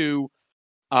 2.22.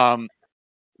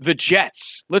 The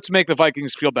Jets, let's make the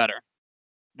Vikings feel better.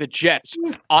 The Jets,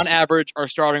 on average, are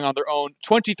starting on their own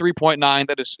 23.9.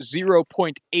 That is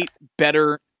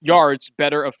 0.8 yards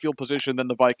better of field position than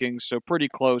the Vikings, so pretty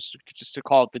close, just to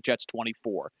call it the Jets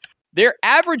 24. Their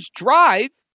average drive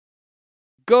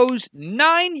goes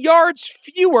 9 yards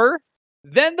fewer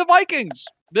than the Vikings.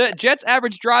 The Jets'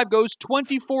 average drive goes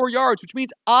 24 yards, which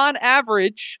means on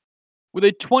average, with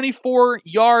a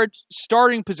 24-yard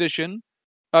starting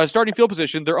field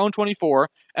position, their own 24,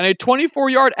 and a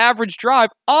 24-yard average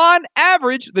drive, on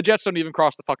average, the Jets don't even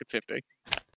cross the fucking 50.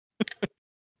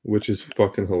 Which is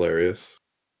fucking hilarious.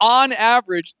 On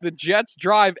average, the Jets'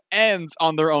 drive ends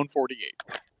on their own 48.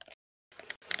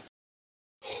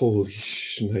 Holy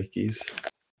shnikes.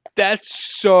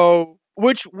 That's so...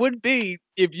 Which would be,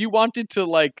 if you wanted to,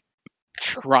 like,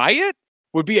 try it,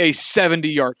 would be a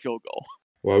 70-yard field goal.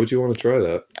 Why would you want to try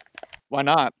that? Why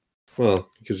not?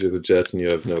 Well, because you're the Jets and you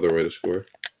have no other way to score.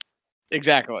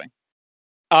 Exactly.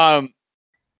 Wow,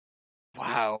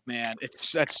 man.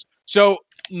 That's so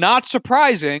not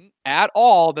surprising at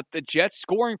all that the Jets'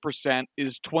 scoring percent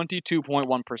is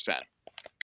 22.1%.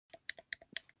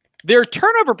 Their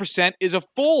turnover percent is a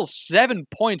full 7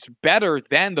 points better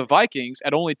than the Vikings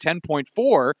at only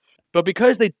 10.4, but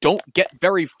because they don't get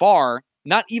very far,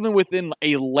 not even within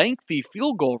a lengthy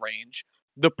field goal range,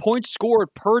 the points scored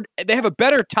they have a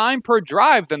better time per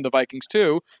drive than the Vikings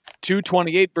too,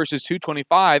 228 versus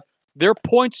 225. Their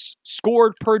points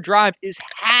scored per drive is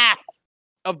half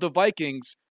of the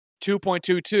Vikings,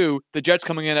 2.22. The Jets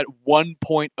coming in at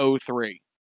 1.03.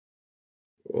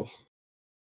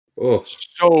 Oh,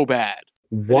 so bad.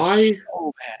 Why?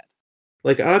 So bad.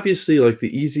 Like, obviously, like,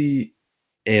 the easy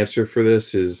answer for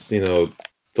this is,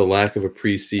 the lack of a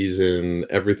preseason,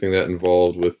 everything that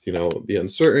involved with, the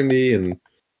uncertainty and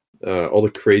all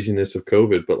the craziness of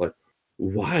COVID. But, like,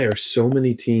 why are so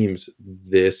many teams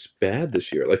this bad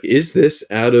this year? Like, is this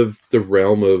out of the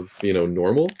realm of,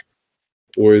 normal?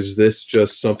 Or is this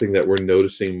just something that we're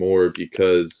noticing more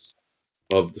because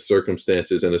of the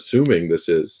circumstances and assuming this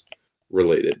is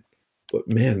related? But,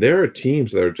 man, there are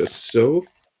teams that are just so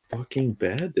fucking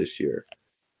bad this year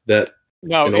that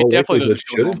it definitely doesn't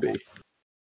shouldn't be.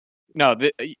 No,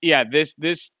 this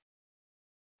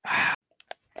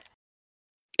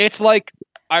it's like,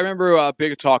 I remember a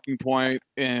big talking point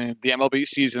in the MLB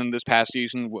season this past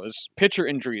season was pitcher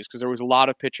injuries, because there was a lot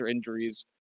of pitcher injuries,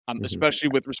 especially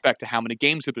with respect to how many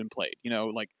games have been played.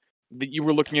 You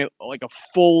were looking at like a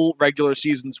full regular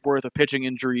season's worth of pitching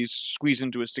injuries squeezed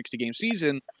into a 60-game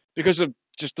season because of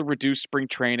just the reduced spring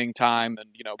training time, and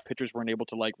pitchers weren't able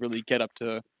to like really get up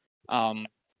to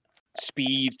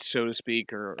speed, so to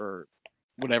speak, or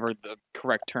whatever the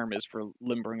correct term is for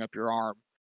limbering up your arm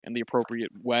in the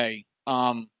appropriate way.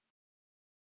 But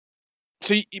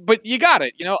you got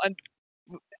it,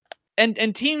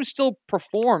 and teams still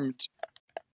performed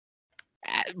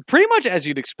pretty much as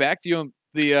you'd expect.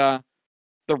 The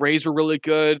Rays were really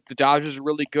good, the Dodgers were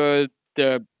really good,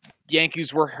 the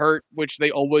Yankees were hurt, which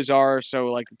they always are, so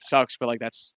like it sucks, but like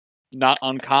that's not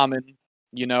uncommon.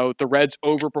 The Reds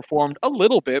overperformed a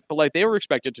little bit, but like they were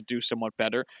expected to do somewhat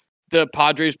better. The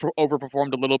Padres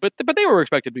overperformed a little bit, but they were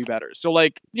expected to be better. So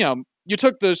like, you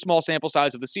took the small sample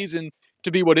size of the season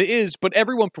to be what it is, but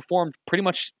everyone performed pretty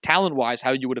much talent-wise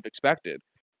how you would have expected.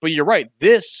 But you're right,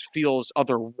 this feels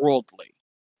otherworldly.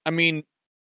 I mean,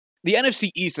 the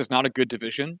NFC East is not a good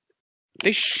division.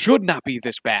 They should not be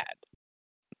this bad.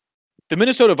 The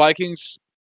Minnesota Vikings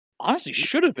honestly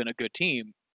should have been a good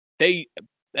team. They're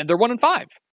 1-5.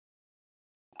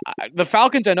 The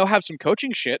Falcons, I know, have some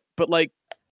coaching shit, but like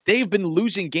they've been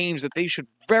losing games that they should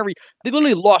they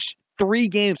literally lost 3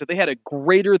 games that they had a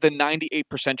greater than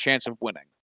 98% chance of winning.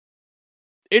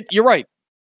 You're right.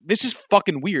 This is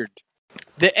fucking weird.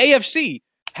 The AFC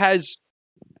has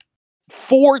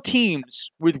 4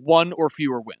 teams with 1 or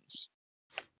fewer wins.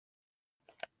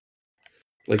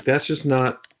 Like, that's just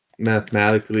not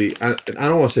mathematically, I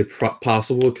don't want to say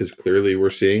possible, because clearly we're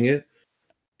seeing it.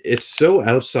 It's so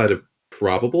outside of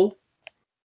probable,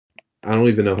 I don't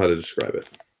even know how to describe it.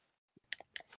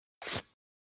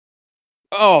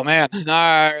 Oh man,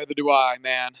 neither do I,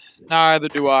 man. Neither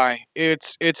do I.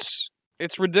 It's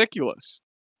ridiculous.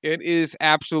 It is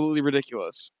absolutely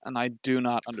ridiculous, and I do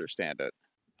not understand it.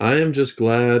 I am just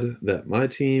glad that my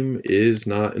team is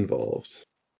not involved.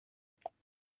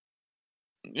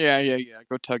 Yeah.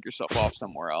 Go tug yourself off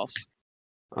somewhere else.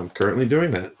 I'm currently doing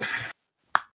that.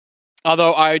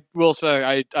 Although I will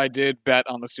say I did bet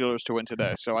on the Steelers to win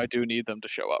today, so I do need them to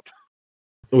show up.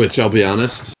 Which, I'll be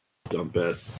honest, don't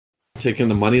bet. Taking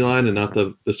the money line and not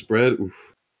the spread,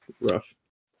 oof, rough.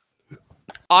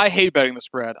 I hate betting the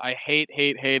spread. I hate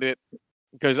it,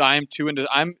 because I'm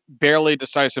barely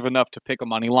decisive enough to pick a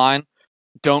money line.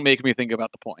 Don't make me think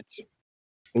about the points.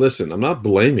 Listen, I'm not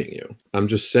blaming you. I'm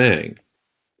just saying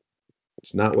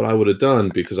it's not what I would have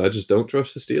done, because I just don't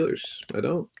trust the Steelers. I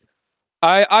don't.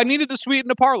 I needed to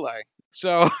sweeten a parlay,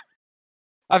 so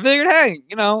I figured, hey,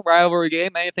 rivalry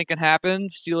game, anything can happen.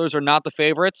 Steelers are not the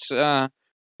favorites.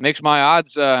 Makes my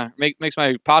odds, makes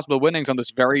my possible winnings on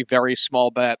this very, very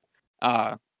small bet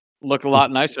look a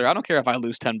lot nicer. I don't care if I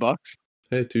lose $10.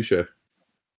 Hey, touche.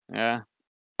 Yeah.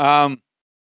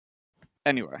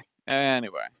 Anyway. Yeah.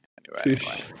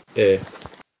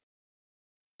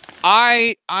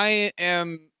 I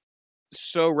am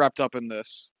so wrapped up in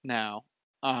this now.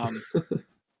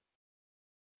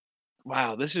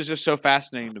 Wow, this is just so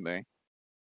fascinating to me.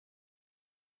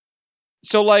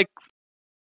 So, like,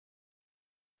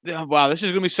 wow, this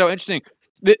is gonna be so interesting.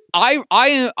 I'm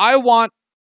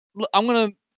gonna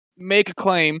make a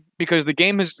claim because the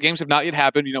games have not yet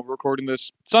happened. We're recording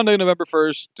this Sunday, November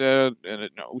 1st, and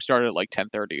we started at like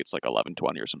 10:30. It's like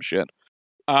 11:20 or some shit.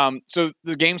 So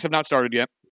the games have not started yet.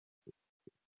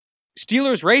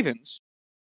 Steelers Ravens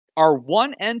are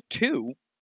 1-2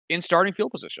 in starting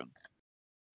field position.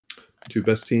 Two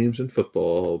best teams in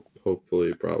football,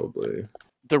 hopefully, probably.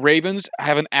 The Ravens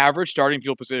have an average starting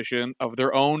field position of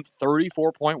their own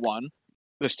 34.1.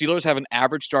 The Steelers have an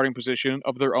average starting position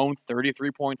of their own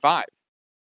 33.5.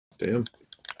 Damn.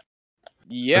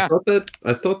 Yeah.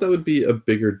 I thought that would be a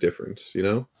bigger difference,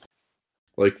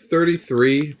 Like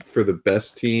 33 for the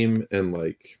best team and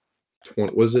like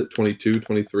 20, was it 22,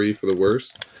 23 for the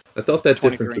worst? I thought that 23.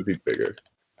 difference would be bigger.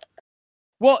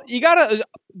 Well,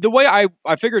 the way I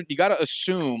figured, you gotta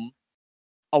assume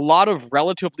a lot of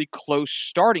relatively close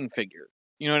starting figure.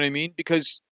 You know what I mean?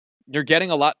 Because you're getting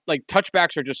a lot, like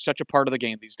touchbacks are just such a part of the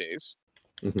game these days.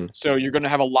 Mm-hmm. So you're going to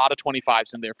have a lot of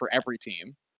 25s in there for every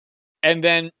team. And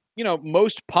then,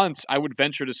 most punts, I would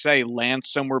venture to say, land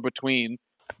somewhere between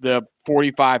the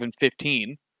 45 and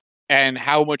 15. And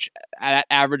how much that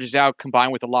averages out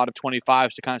combined with a lot of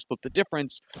 25s to kind of split the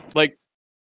difference. Like,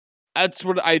 that's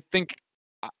what I think.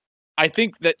 I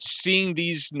think that seeing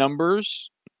these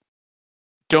numbers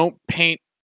don't paint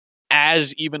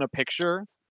as even a picture.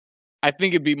 I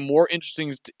think it'd be more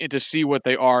interesting to see what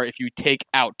they are if you take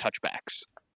out touchbacks.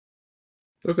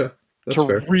 Okay, that's to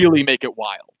fair. Really make it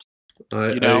wild.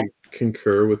 I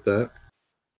concur with that.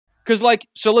 Because,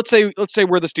 so let's say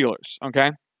we're the Steelers,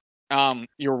 okay?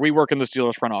 We work in the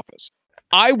Steelers front office.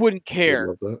 I wouldn't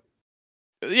care. Love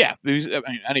that. Yeah,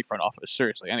 any front office,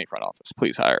 seriously, any front office,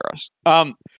 please hire us.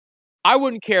 I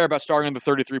wouldn't care about starting on the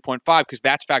 33.5 because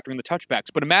that's factoring the touchbacks.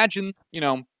 But imagine,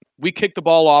 we kick the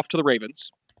ball off to the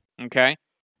Ravens, okay?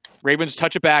 Ravens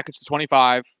touch it back, it's the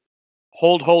 25.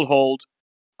 Hold.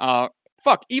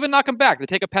 Even knock them back. They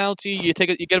take a penalty, you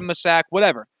get them a sack,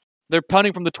 whatever. They're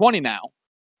punting from the 20 now.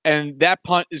 And that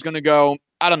punt is going to go,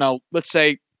 I don't know, let's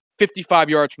say 55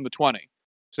 yards from the 20.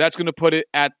 So that's going to put it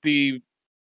at the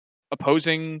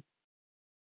opposing,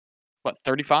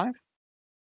 35?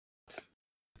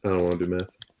 I don't want to do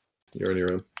math. You're on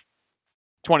your own.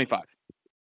 25.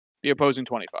 The opposing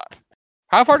 25.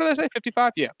 How far did I say?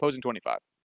 55? Yeah, opposing 25.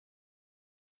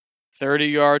 30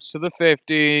 yards to the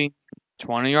 50.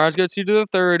 20 yards gets you to the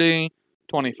 30.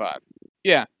 25.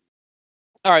 Yeah.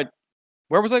 All right.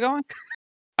 Where was I going?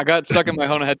 I got stuck in my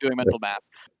own head doing mental math.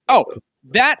 Oh,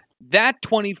 that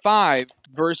 25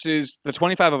 versus the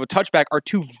 25 of a touchback are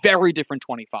two very different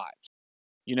 25s.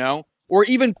 Or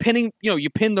even pinning,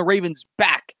 you pin the Ravens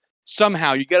back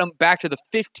somehow. You get them back to the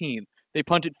 15. They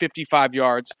punted 55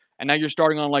 yards, and now you're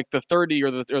starting on like the 30 or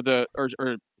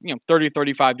 30,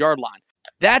 35 yard line.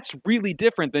 That's really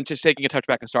different than just taking a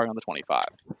touchback and starting on the 25.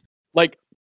 Like,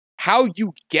 how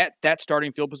you get that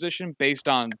starting field position based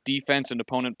on defense and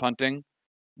opponent punting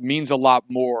means a lot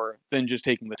more than just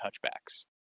taking the touchbacks.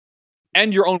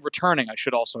 And your own returning, I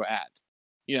should also add.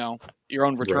 Your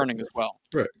own returning as well.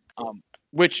 Right.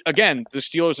 Which, again, the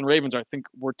Steelers and Ravens, I think,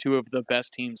 were two of the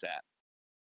best teams at.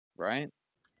 Right?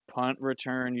 Punt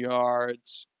return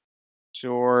yards.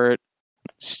 Short.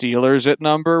 Steelers at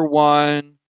number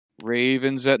 1.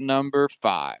 Ravens at number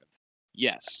 5.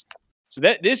 Yes. So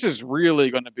this is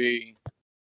really going to be...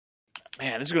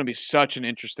 Man, this is going to be such an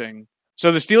interesting...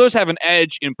 So the Steelers have an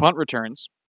edge in punt returns.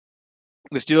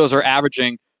 The Steelers are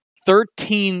averaging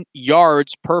 13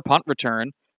 yards per punt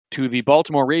return to the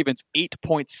Baltimore Ravens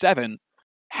 8.7.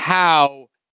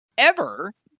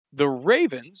 However, the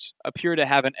Ravens appear to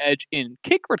have an edge in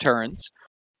kick returns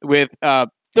with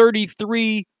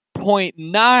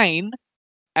 33.9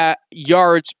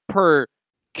 yards per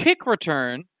kick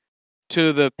return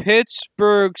to the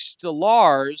Pittsburgh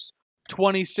Steelers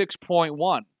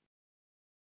 26.1.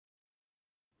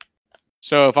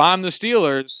 So if I'm the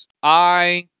Steelers,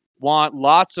 I want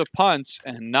lots of punts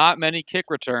and not many kick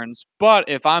returns. But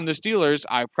if I'm the Steelers,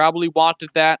 I probably wanted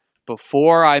that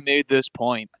before I made this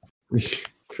point.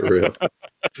 For real.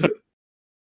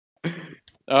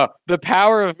 The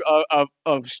power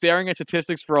of staring at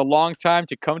statistics for a long time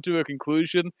to come to a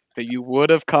conclusion that you would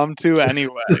have come to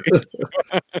anyway.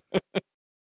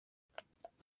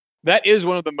 That is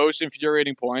one of the most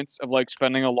infuriating points of like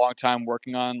spending a long time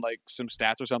working on like some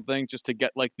stats or something just to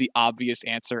get like the obvious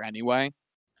answer anyway.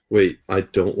 Wait, I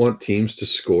don't want teams to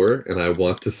score, and I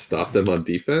want to stop them on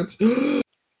defense.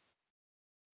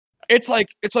 It's like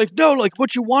no, like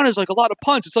what you want is like a lot of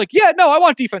punts. It's like, yeah, no, I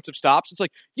want defensive stops. It's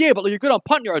like, yeah, but you're good on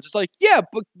punt yards. It's like, yeah,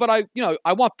 but I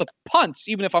I want the punts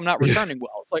even if I'm not returning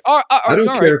well. It's like, I don't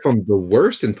care if I'm the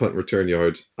worst in punt return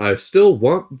yards. I still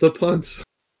want the punts.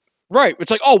 Right.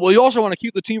 It's like, oh, well, you also want to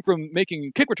keep the team from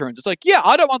making kick returns. It's like, yeah,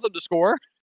 I don't want them to score.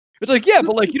 It's like, yeah,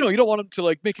 but like, you don't want them to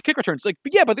like make a kick return. It's like,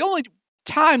 but yeah, but the only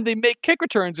time they make kick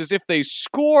returns is if they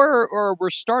score or we're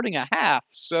starting a half.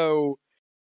 So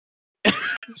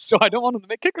I don't want them to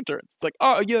make kick returns. It's like,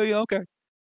 oh, yeah, okay.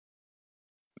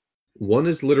 One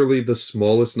is literally the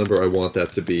smallest number I want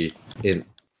that to be in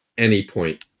any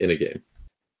point in a game.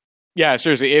 Yeah,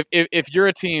 seriously. If you're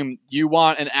a team, you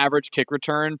want an average kick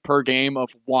return per game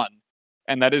of 1.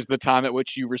 And that is the time at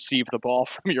which you receive the ball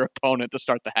from your opponent to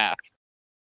start the half.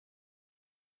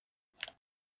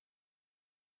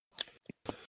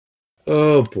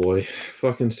 Oh boy.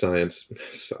 Fucking science.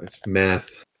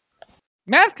 Math.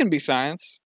 Math can be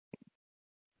science.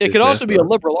 It Is could math also be a art?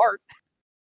 liberal art.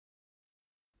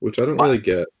 Which I don't really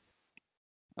get.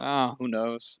 Oh, who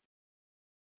knows?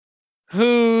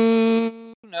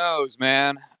 Who knows,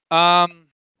 man? Trying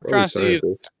Probably to see.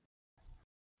 scientists.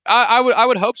 I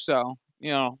would hope so.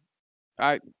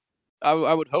 I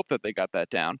would hope that they got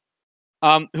that down.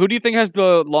 Who do you think has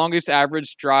the longest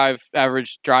average drive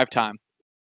time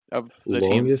of the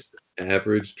team? Longest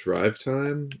average drive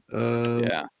time?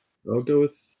 Yeah. I'll go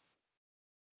with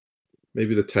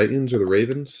maybe the Titans or the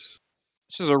Ravens.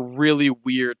 This is a really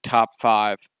weird top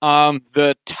 5.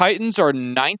 The Titans are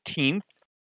 19th.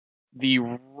 The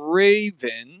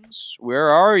Ravens, where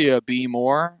are you, B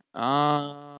More?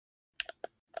 God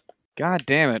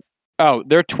damn it. Oh,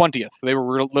 they're 20th. They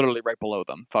were literally right below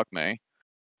them. Fuck me.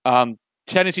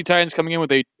 Tennessee Titans coming in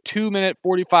with a 2-minute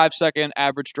 45-second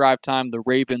average drive time. The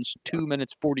Ravens 2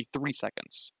 minutes 43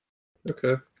 seconds.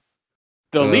 Okay.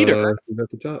 The leader who's at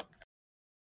the top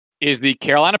is the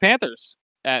Carolina Panthers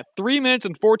at 3 minutes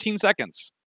and 14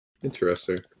 seconds.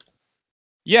 Interesting.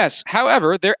 Yes,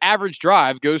 however, their average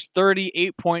drive goes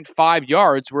 38.5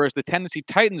 yards, whereas the Tennessee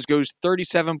Titans goes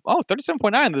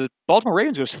 37.9. The Baltimore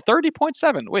Ravens goes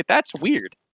 30.7. Wait, that's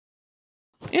weird.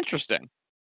 Interesting.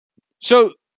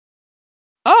 So,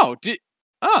 so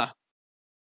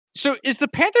is the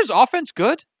Panthers' offense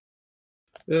good?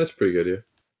 Yeah, that's pretty good, yeah.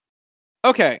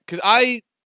 Okay, because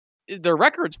their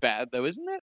record's bad though, isn't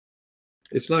it?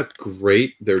 It's not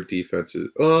great. Their defense is.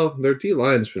 Well, their D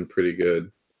line's been pretty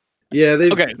good. Yeah,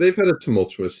 they've had a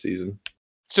tumultuous season.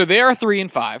 So they are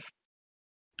 3-5.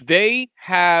 They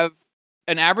have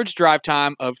an average drive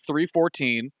time of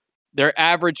 3:14. Their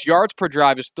average yards per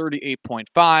drive is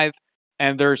 38.5,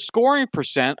 and their scoring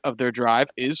percent of their drive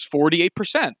is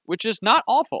 48%, which is not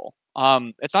awful.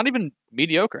 It's not even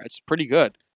mediocre. It's pretty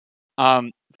good.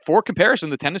 For comparison,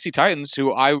 the Tennessee Titans,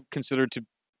 who I consider to,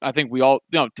 I think we all,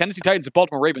 Tennessee Titans and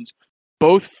Baltimore Ravens,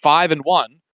 both 5-1.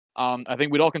 I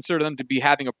think we'd all consider them to be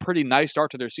having a pretty nice start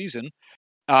to their season.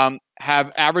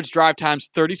 Have average drive times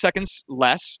 30 seconds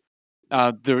less.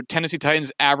 The Tennessee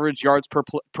Titans' average yards per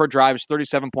drive is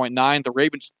 37.9. The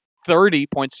Ravens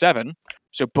 30.7,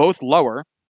 so both lower.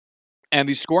 And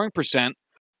the scoring percent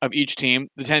of each team,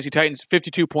 the Tennessee Titans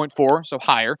 52.4, so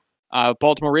higher.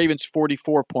 Baltimore Ravens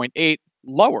 44.8,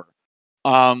 lower.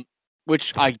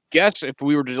 Which I guess if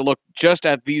we were to look just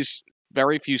at these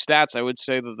very few stats, I would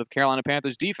say that the Carolina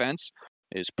Panthers defense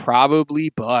is probably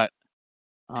butt.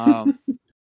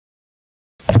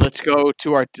 Let's go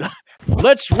to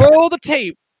let's roll the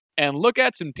tape and look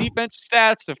at some defensive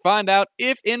stats to find out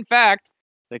if, in fact,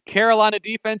 the Carolina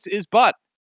defense is butt.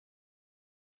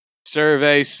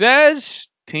 Survey says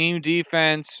team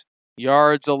defense,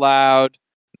 yards allowed,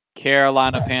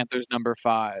 Carolina Panthers number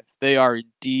 5. They are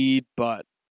indeed butt.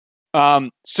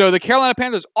 So the Carolina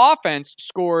Panthers offense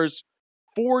scores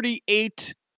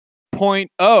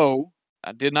 48.0.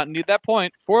 I did not need that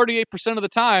point. 48% of the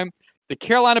time. The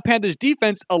Carolina Panthers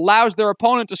defense allows their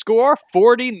opponent to score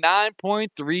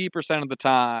 49.3% of the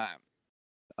time.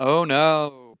 Oh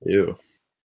no. Ew.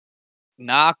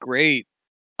 Not great.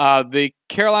 The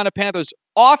Carolina Panthers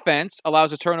offense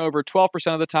allows a turnover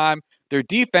 12% of the time. Their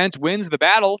defense wins the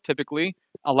battle, typically,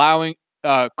 causing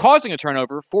a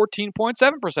turnover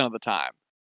 14.7% of the time.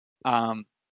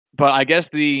 But I guess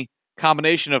the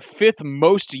combination of 5th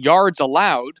most yards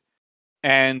allowed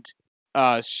and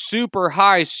super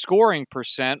high scoring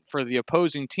percent for the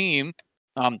opposing team.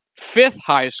 Fifth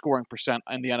highest scoring percent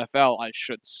in the NFL, I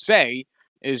should say,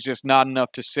 is just not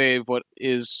enough to save what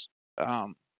is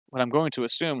what I'm going to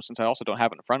assume, since I also don't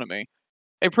have it in front of me,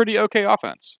 a pretty okay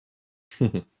offense.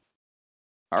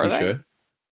 Are they?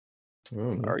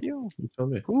 Oh, Are you? you tell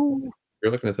me. Ooh,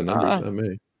 You're looking at the numbers, not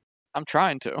me. I'm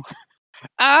trying to.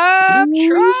 I'm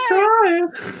trying.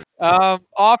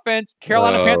 Offense,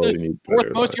 Carolina Panthers,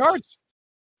 fourth most yards.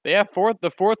 They have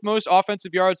the fourth most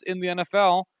offensive yards in the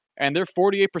NFL, and their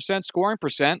 48% scoring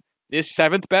percent is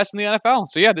seventh best in the NFL.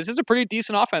 So yeah, this is a pretty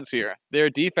decent offense here. Their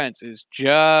defense is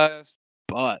just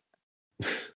butt.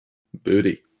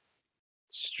 Booty.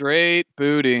 Straight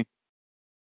booty.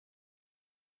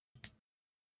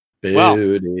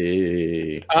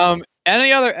 Booty. Well,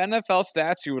 any other NFL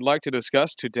stats you would like to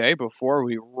discuss today before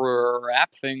we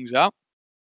wrap things up?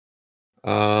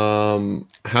 How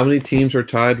many teams are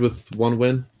tied with one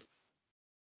win?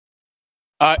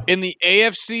 In the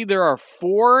AFC, there are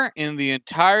 4. In the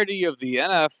entirety of the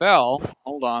NFL,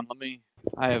 hold on,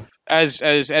 I have,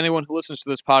 as anyone who listens to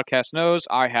this podcast knows,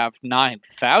 I have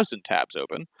 9,000 tabs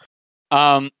open.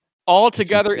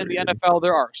 Altogether in the NFL,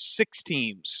 there are 6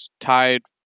 teams tied.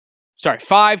 Sorry,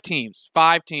 5 teams.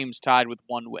 5 teams tied with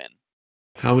 1 win.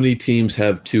 How many teams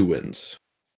have 2 wins?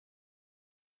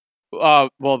 Well,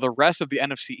 the rest of the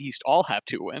NFC East all have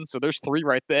 2 wins, so there's 3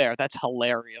 right there. That's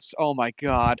hilarious. Oh my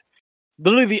god.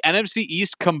 Literally, the NFC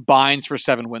East combines for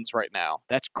 7 wins right now.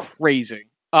 That's crazy.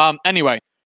 Anyway,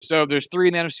 so there's 3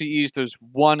 in the NFC East. There's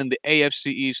 1 in the AFC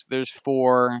East. There's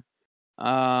 4,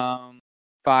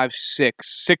 5,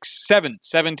 6,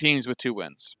 7 teams with 2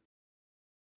 wins.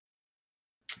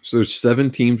 So there's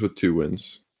 7 teams with 2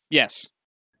 wins. Yes.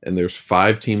 And there's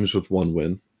 5 teams with 1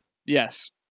 win. Yes.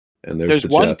 And there's the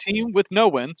 1 Jets. team with no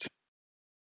wins.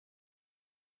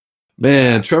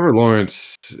 Man, Trevor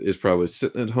Lawrence is probably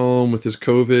sitting at home with his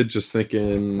COVID, just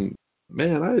thinking,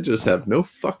 man, I just have no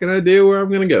fucking idea where I'm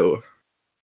going to go.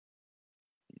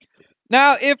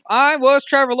 Now, if I was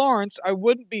Trevor Lawrence, I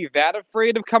wouldn't be that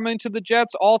afraid of coming to the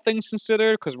Jets, all things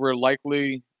considered, because we're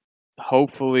likely,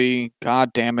 hopefully,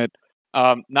 god damn it,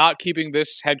 not keeping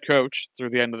this head coach through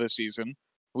the end of the season.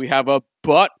 We have a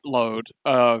buttload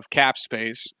of cap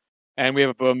space, and we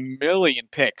have a million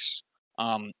picks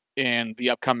in the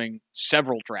upcoming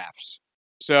several drafts.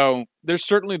 So there's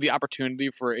certainly the opportunity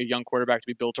for a young quarterback to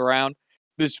be built around.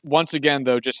 This, once again,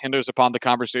 though, just hinders upon the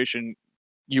conversation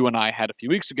you and I had a few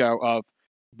weeks ago of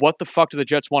what the fuck do the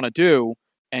Jets want to do,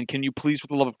 and can you please, for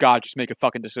the love of God, just make a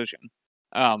fucking decision?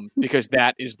 Because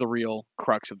that is the real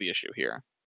crux of the issue here.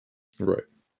 Right.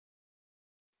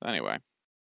 Anyway.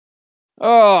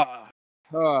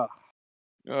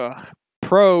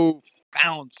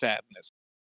 Profound sadness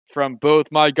from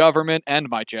both my government and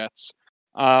my Jets.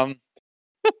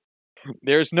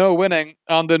 There's no winning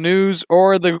on the news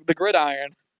or the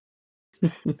gridiron.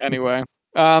 Anyway,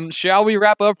 shall we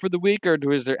wrap up for the week, or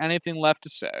is there anything left to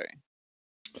say?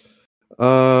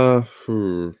 No,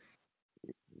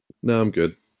 I'm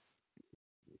good.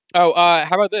 Oh,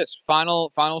 how about this? Final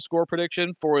score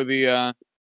prediction for the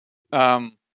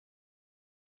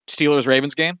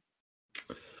Steelers-Ravens game?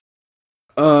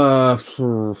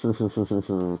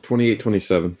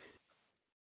 28-27.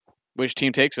 Which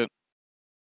team takes it?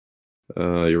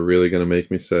 You're really gonna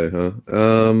make me say, huh?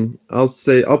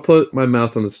 I'll put my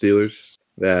mouth on the Steelers.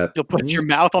 You'll put your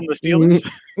mouth on the Steelers?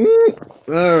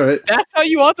 All right. That's how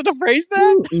you wanted to phrase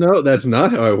that? No, that's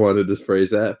not how I wanted to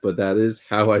phrase that, but that is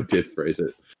how I did phrase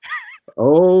it.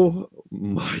 Oh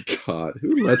my god,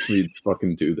 who lets me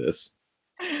fucking do this?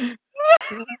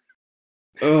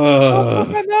 I'll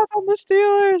put my mouth on the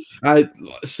Steelers.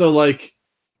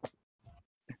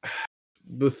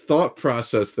 The thought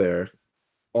process there,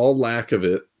 all lack of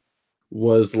it,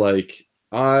 was like,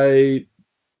 I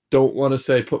don't want to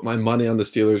say put my money on the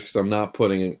Steelers because I'm not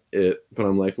putting it, but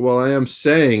I'm like, well, I am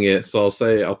saying it, so I'll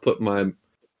say I'll put my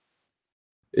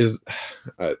this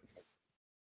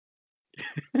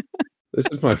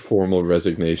is my formal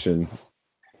resignation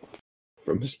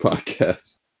from this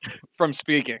podcast. From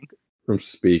speaking. I'm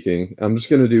just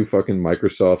gonna do fucking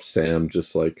Microsoft Sam,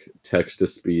 just like text to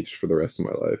speech for the rest of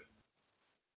my life.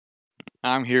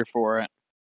 I'm here for it.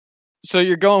 So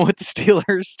you're going with the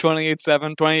Steelers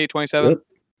 28-7, 28-27? Yep.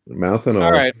 Mouth and all.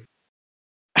 All right.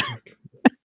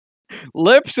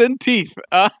 Lips and teeth.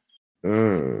 I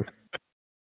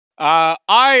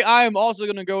am also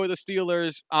going to go with the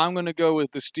Steelers. I'm going to go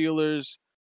with the Steelers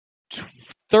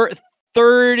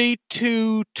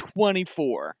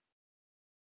 32-24.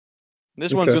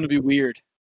 This one's going to be weird.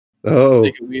 Oh,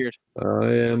 make it weird.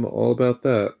 I am all about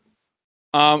that.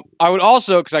 I would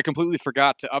also, because I completely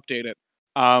forgot to update it,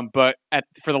 but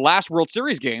for the last World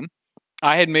Series game,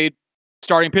 I had made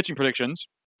starting pitching predictions.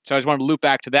 So I just wanted to loop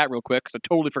back to that real quick because I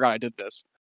totally forgot I did this.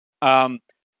 I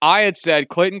had said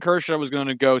Clayton Kershaw was going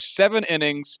to go 7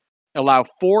 innings, allow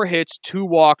 4 hits, 2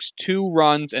 walks, 2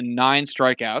 runs, and 9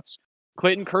 strikeouts.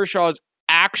 Clayton Kershaw's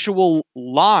actual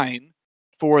line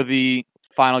for the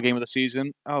final game of the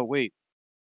season. Oh, wait.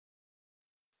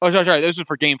 Oh, sorry. This was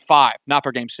for Game 5, not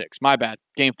for Game 6. My bad.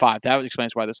 Game 5. That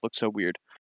explains why this looks so weird.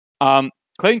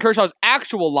 Clayton Kershaw's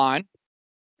actual line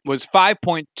was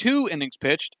 5.2 innings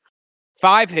pitched,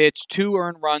 5 hits, 2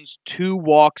 earned runs, 2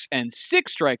 walks, and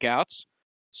 6 strikeouts.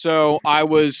 So I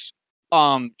was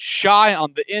shy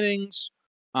on the innings,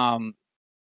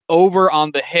 over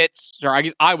on the hits. Sorry, I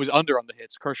guess I was under on the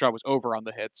hits. Kershaw was over on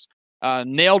the hits.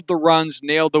 Nailed the runs,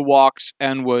 nailed the walks,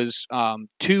 and was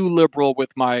too liberal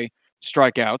with my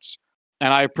strikeouts.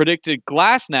 And I predicted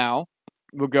Glasnow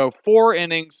will go 4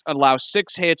 innings, allow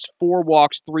 6 hits, 4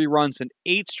 walks, 3 runs, and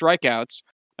 8 strikeouts.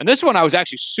 And this one I was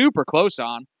actually super close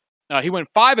on. He went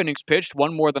 5 innings pitched,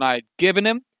 1 more than I had given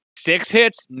him. 6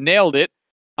 hits, nailed it.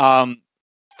 4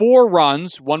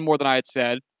 runs, 1 more than I had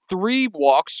said. 3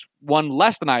 walks, 1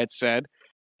 less than I had said.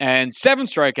 And 7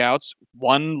 strikeouts,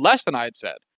 1 less than I had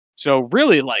said. So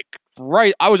really,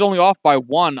 right, I was only off by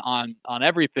 1 on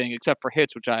everything except for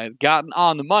hits, which I had gotten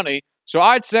on the money. So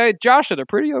I'd say Josh did a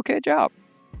pretty okay job.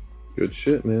 Good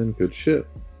shit, man. Good shit.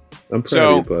 I'm proud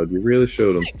of you, bud. You really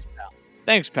showed him.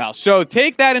 Thanks, pal. So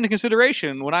take that into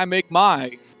consideration when I make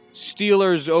my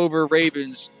Steelers over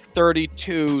Ravens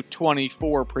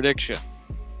 32-24 prediction.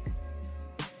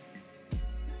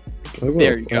 I will.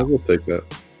 There you go. I will take that.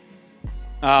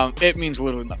 It means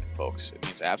literally nothing, folks. It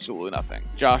means absolutely nothing.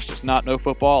 Josh does not know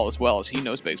football as well as he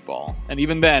knows baseball. And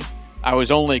even then, I was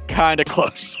only kind of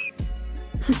close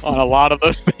on a lot of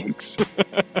those things.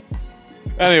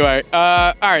 Anyway,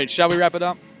 all right, shall we wrap it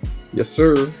up? Yes,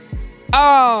 sir.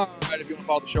 All right, if you want to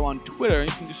follow the show on Twitter, you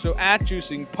can do so at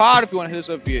JuicingPod. If you want to hit us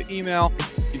up via email,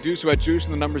 you can do so at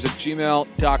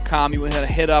juicingthenumbers@gmail.com. You want to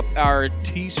hit up our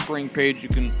Teespring page. You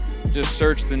can just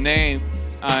search the name.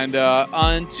 And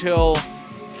until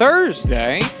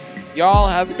Thursday, y'all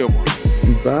have a good one.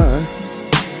 Bye.